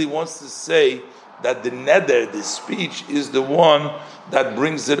 Basically, he wants to say that the neder, the speech, is the one that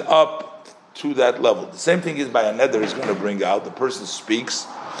brings it up to that level. The same thing is by a neder is going to bring out. The person speaks.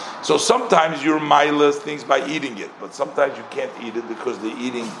 So sometimes you're milas things by eating it, but sometimes you can't eat it because the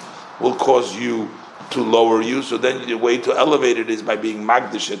eating will cause you to lower you. So then the way to elevate it is by being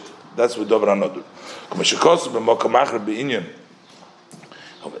magdish it. That's what Dover Anodur.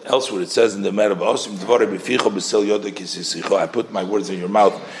 Elsewhere it says in the matter of I put my words in your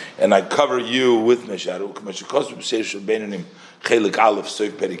mouth and I cover you with Mesharu.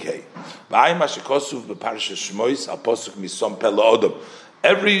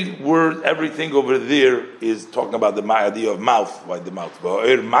 Every word, everything over there is talking about the idea of mouth. Why the mouth? Over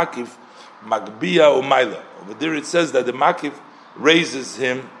there it says that the makif raises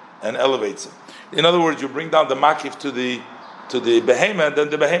him and elevates him. In other words, you bring down the makif to the behemoth, then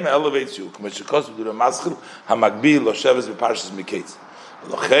the behemoth elevates you.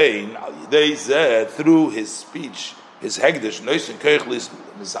 Through his speech, his hegdish,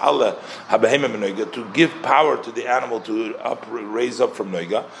 to give power to the animal to raise up from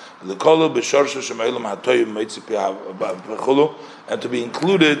noiga, and to be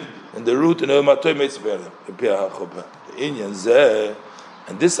included in the root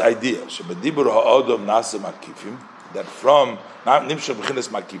and this idea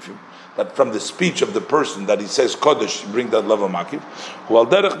that from the speech of the person that he says kodesh, bring that level of makif.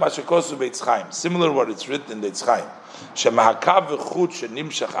 Similar what it's written in the Eitz Chaim,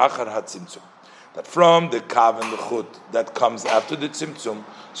 that from the kav and the chut that comes after the tzimtzum.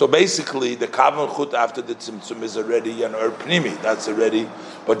 So basically, the kav and chut after the tzimtzum is already an pnimi. That's already,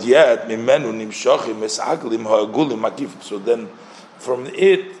 but yet mimenu nimshachim esaglim ha'agulim makif. So then, from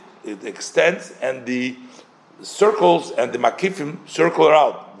it extends, and the circles and the makifim circle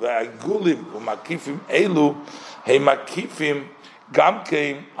out. Va'agulim u'makifim elu hey makifim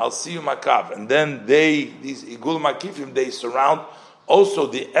gamkeim al siyu makav. And then these igul makifim, they surround also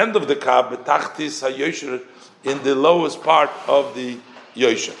the end of the kav, betachtis hayosher, in the lowest part of the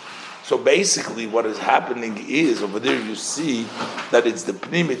yosher. So basically what is happening is, over there you see that it's the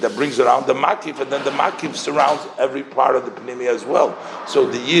pnimi that brings around the makif, and then the makif surrounds every part of the pnimi as well. So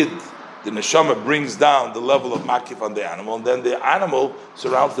the yid, the neshama, brings down the level of makif on the animal, and then the animal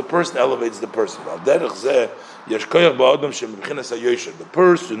surrounds the person, elevates the person. The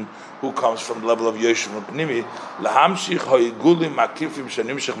person who comes from the level of yosher from pnimi,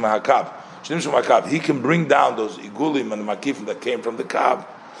 he can bring down those igulim and makifim that came from the kav.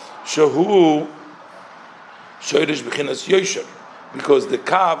 Shahu shoyrish b'chinas yosher, because the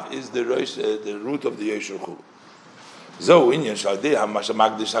kav is the root of the yosher chulu. Zo inyan shaldi hamash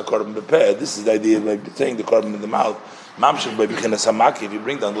magdish hakorban bepeh. This is the idea of saying the korban in the mouth. Mamshich by b'chinas hamakif. You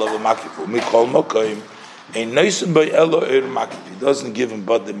bring down the level of makif. Mikol mokoim ein noisim by elo makif. He doesn't give him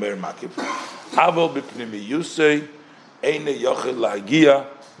but the mer makif. Aval b'pnimi yusei ein yochel lahagia,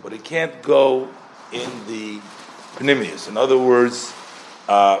 but he can't go in the pnimius. In other words,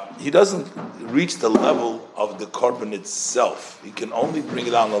 he doesn't reach the level of the korban itself. He can only bring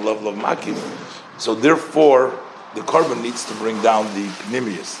it down the level of makif. So therefore, the korban needs to bring down the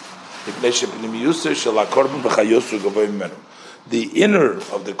pnimius. The inner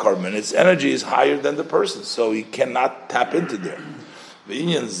of the korban, its energy is higher than the person, so he cannot tap into there. When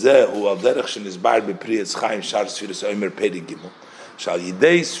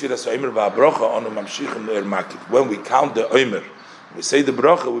we count the omer, we say the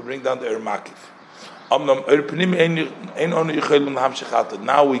bracha, we bring down the makif.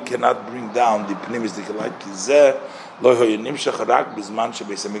 Now we cannot bring down the pnimis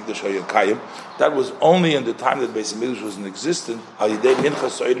that was only in the time that Beis Hamikdash wasn't existent.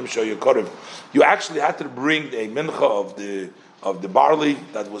 You actually had to bring a mincha of the barley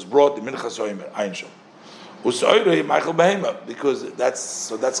that was brought, the mincha soimer einshel, because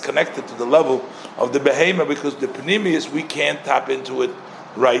that's connected to the level of the behema, because the pnimius we can't tap into it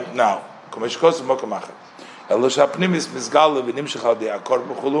right now. The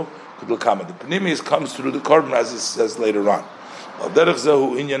pnimius comes through the korban, as it says later on.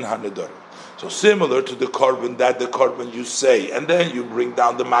 So similar to the korban, that the korban you say, and then you bring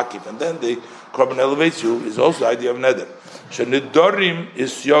down the makif, and then the korban elevates you, is also the idea of neder. Nidorim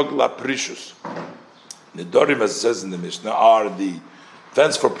is yog la precious. Nidorim, as it says in the Mishnah, are the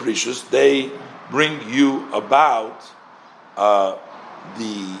fence for precious. They bring you about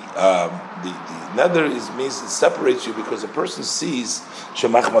the nether means it separates you, because a person sees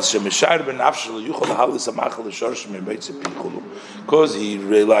because he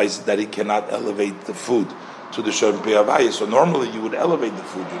realizes that he cannot elevate the food to the Shem Pe'avaya. So normally you would elevate the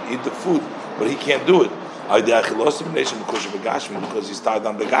food, you'd eat the food, but he can't do it because he's tied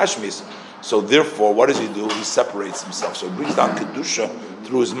on the gashmis. So therefore, what does he do? He separates himself. So he brings down kedusha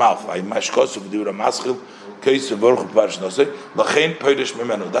through his mouth.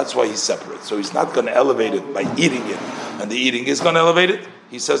 That's why he separates. So he's not going to elevate it by eating it, and the eating is going to elevate it.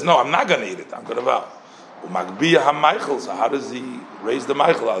 He says, no, I'm not going to eat it, I'm going to vow. So how does he raise the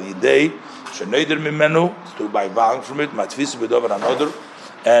Michael? Through by vowing from it,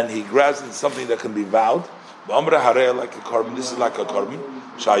 and he grabs it, something that can be vowed. Like a korban, this is like a korban.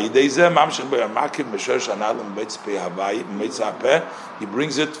 He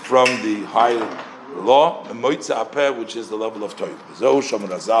brings it from the higher law, which is the level of Torah.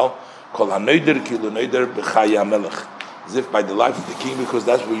 As if by the life of the king, because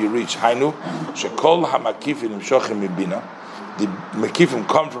that's where you reach. The makifim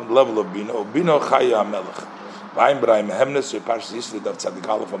come from the level of bina. Bina chaya hamelech. That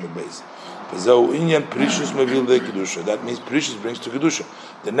means precious brings to kedusha.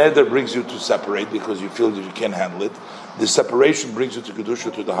 The nether brings you to separate because you feel that you can't handle it. The separation brings you to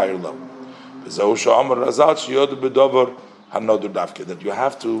kedusha, to the higher level. That you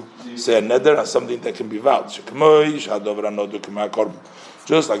have to say a nether as something that can be vowed. Just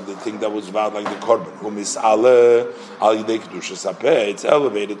like the thing that was vowed, like the korban. It's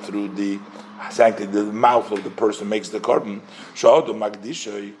elevated through the sanctity, the mouth of the person makes the korban.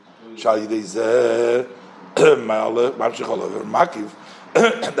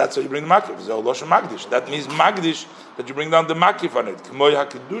 That's how you bring the makif. That means magdish, that you bring down the makif on it.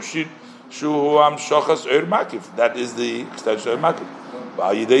 That is the extension of makif.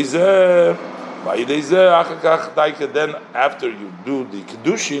 Then after you do the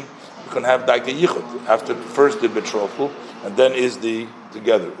kedushin, you can have daika yichud. After first the betrothal, and then is the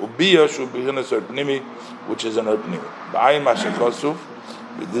together. Ubiya should be which is an pnimi.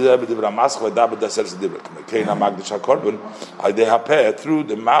 Through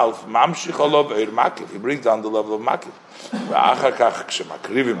the mouth, he brings down the level of makif.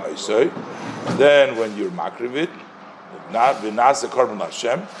 Then when you're makriv it, not v'nasa korban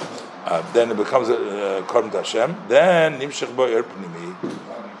Hashem, then it becomes a korban Hashem. Then nimshach bo erpnimi.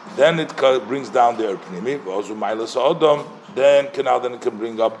 Then it brings down the erpnimi. V'ozu mailas odom. Then it can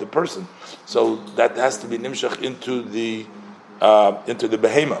bring up the person. So that has to be nimshach into the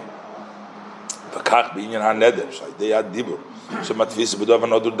behemoth. V'kach b'inyan haneder shaydei adibur shematfis b'davar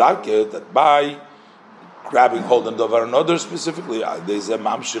nodur darke, that by grabbing hold on davar another specifically, there's a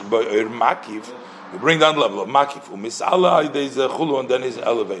mamshich bo er makif. You bring down the level of makif. Umisala there's a chulu, and then he's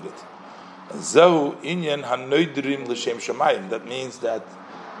elevated. Zehu inyan hanoidrim l'shem shamayim. That means that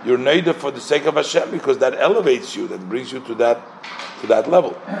you're neider for the sake of Hashem, because that elevates you, that brings you to that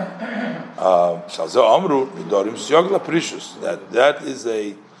level. That is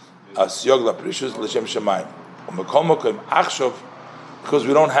a siyog laprishus l'shem shamayim. Because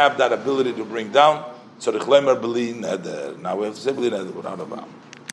we don't have that ability to bring down. Now we have to say b'li neder without a vow.